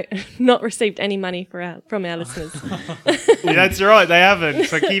have not received any money from our listeners. Yeah, that's right. They haven't.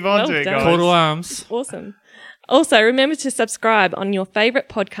 So keep on Well to it, done. guys. Call to arms. Awesome. Also, remember to subscribe on your favourite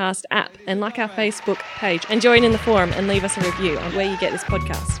podcast app and like our Facebook page and join in the forum and leave us a review on where you get this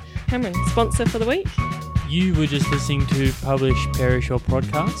podcast. Cameron, sponsor for the week? You were just listening to Publish, Perish or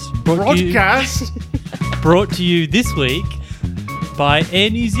Podcast. Broadcast. Brought to you this week by Air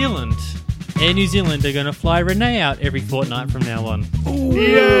New Zealand. Air New Zealand are going to fly Renee out every fortnight from now on.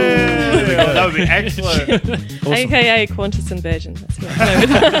 Yeah. That would be excellent. AKA Qantas and Virgin. That's who I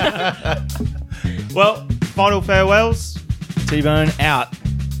know with. Well, final farewells. T-Bone out.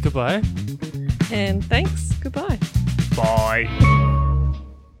 Goodbye. And thanks. Goodbye. Bye.